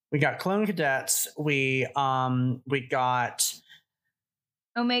cadets. We got clone cadets. We got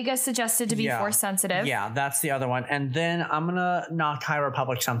Omega suggested to be force sensitive. Yeah, that's the other one. And then I'm gonna knock High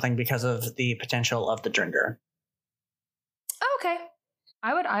Republic something because of the potential of the Dringer. Oh, okay.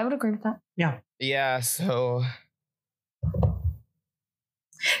 I would agree with that. Yeah. Yeah, so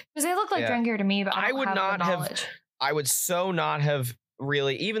because they look like Dringer to me, but I would not have. I would so not have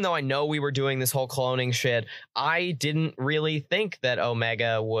really, even though I know we were doing this whole cloning shit, I didn't really think that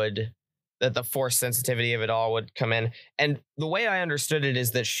that the force sensitivity of it all would come in. And the way I understood it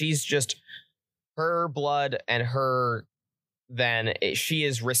is that she's just her blood and she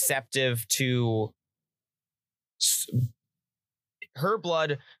is receptive to her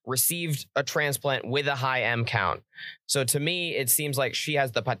blood received a transplant with a high M count. So to me, it seems like she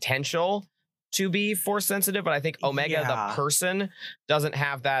has the potential to be force sensitive, but I think Omega, the person, doesn't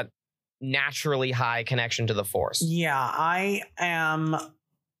have that naturally high connection to the force. Yeah, I am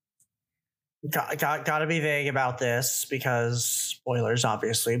Gotta be vague about this because spoilers,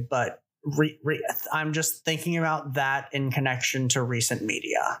 obviously, but I'm just thinking about that in connection to recent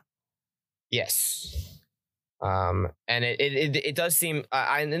media. Yes. And it does seem,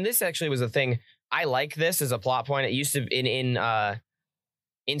 and this actually was a thing. I like this as a plot point. It used to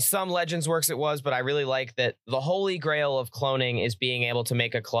in some Legends works it was, but I really like that the holy grail of cloning is being able to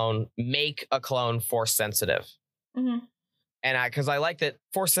make a clone force sensitive. Mm-hmm. And because I like that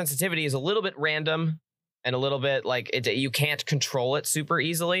force sensitivity is a little bit random and a little bit like you can't control it super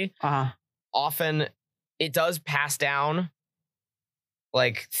easily. Often it does pass down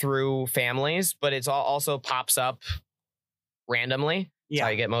like through families, but it's also pops up randomly. That's how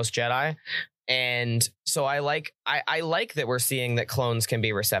you get most Jedi. And so I like that we're seeing that clones can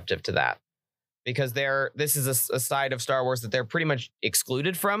be receptive to that, because this is a side of Star Wars that they're pretty much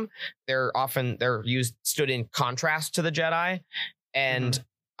excluded from. They're stood in contrast to the Jedi, and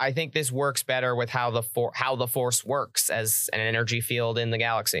I think this works better with how the Force works as an energy field in the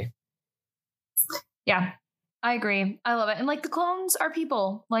galaxy. Yeah, I agree. I love it. And like the clones are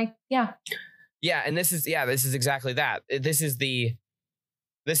people. Like, yeah. Yeah, and this is exactly that. This is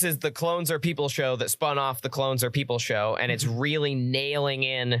the Clones Are People show that spun off the Clones Are People show, and it's really nailing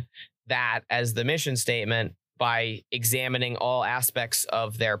in that as the mission statement by examining all aspects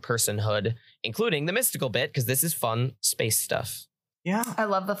of their personhood, including the mystical bit, because this is fun space stuff. Yeah. I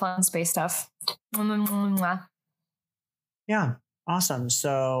love the fun space stuff. Yeah. Awesome.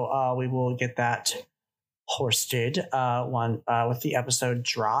 So we will get that posted with the episode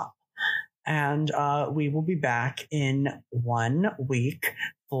drop. And we will be back in 1 week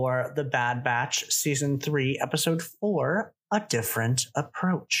for The Bad Batch Season 3, Episode 4, A Different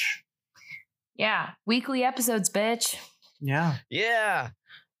Approach. Yeah. Weekly episodes, bitch. Yeah. Yeah.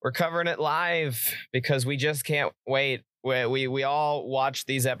 We're covering it live because we just can't wait. We all watch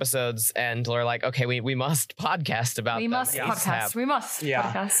these episodes and we're like, okay, we must podcast about them. We must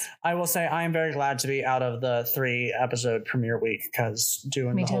podcast. I will say I am very glad to be out of the 3 episode premiere week, because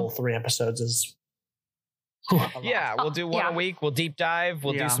doing the whole 3 episodes is yeah, we'll do one a week. We'll deep dive.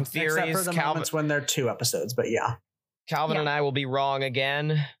 We'll do some theories. Except for the moments when they're 2 episodes, but yeah. Calvin and I will be wrong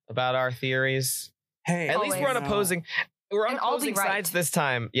again about our theories. Hey, at least we're on opposing. We're on opposing sides this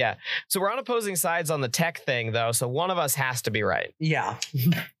time. Yeah. So we're on opposing sides on the tech thing, though. So one of us has to be right. Yeah.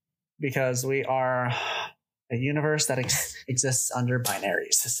 Because we are a universe that exists under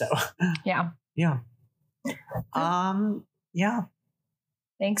binaries. So yeah. Yeah. Yeah.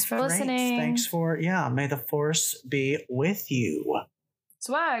 Thanks for listening. Thanks for, may the Force be with you.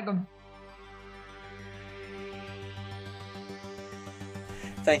 Swag.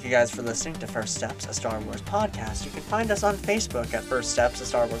 Thank you guys for listening to First Steps, a Star Wars podcast. You can find us on Facebook at First Steps, a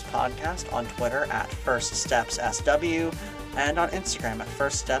Star Wars podcast, on Twitter at First Steps SW, and on Instagram at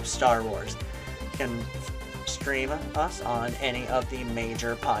First Steps Star Wars. You can stream us on any of the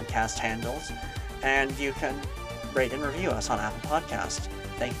major podcast handles, and you can rate and review us on Apple Podcasts.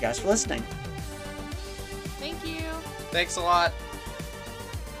 Thank you guys for listening. Thank you. Thanks a lot.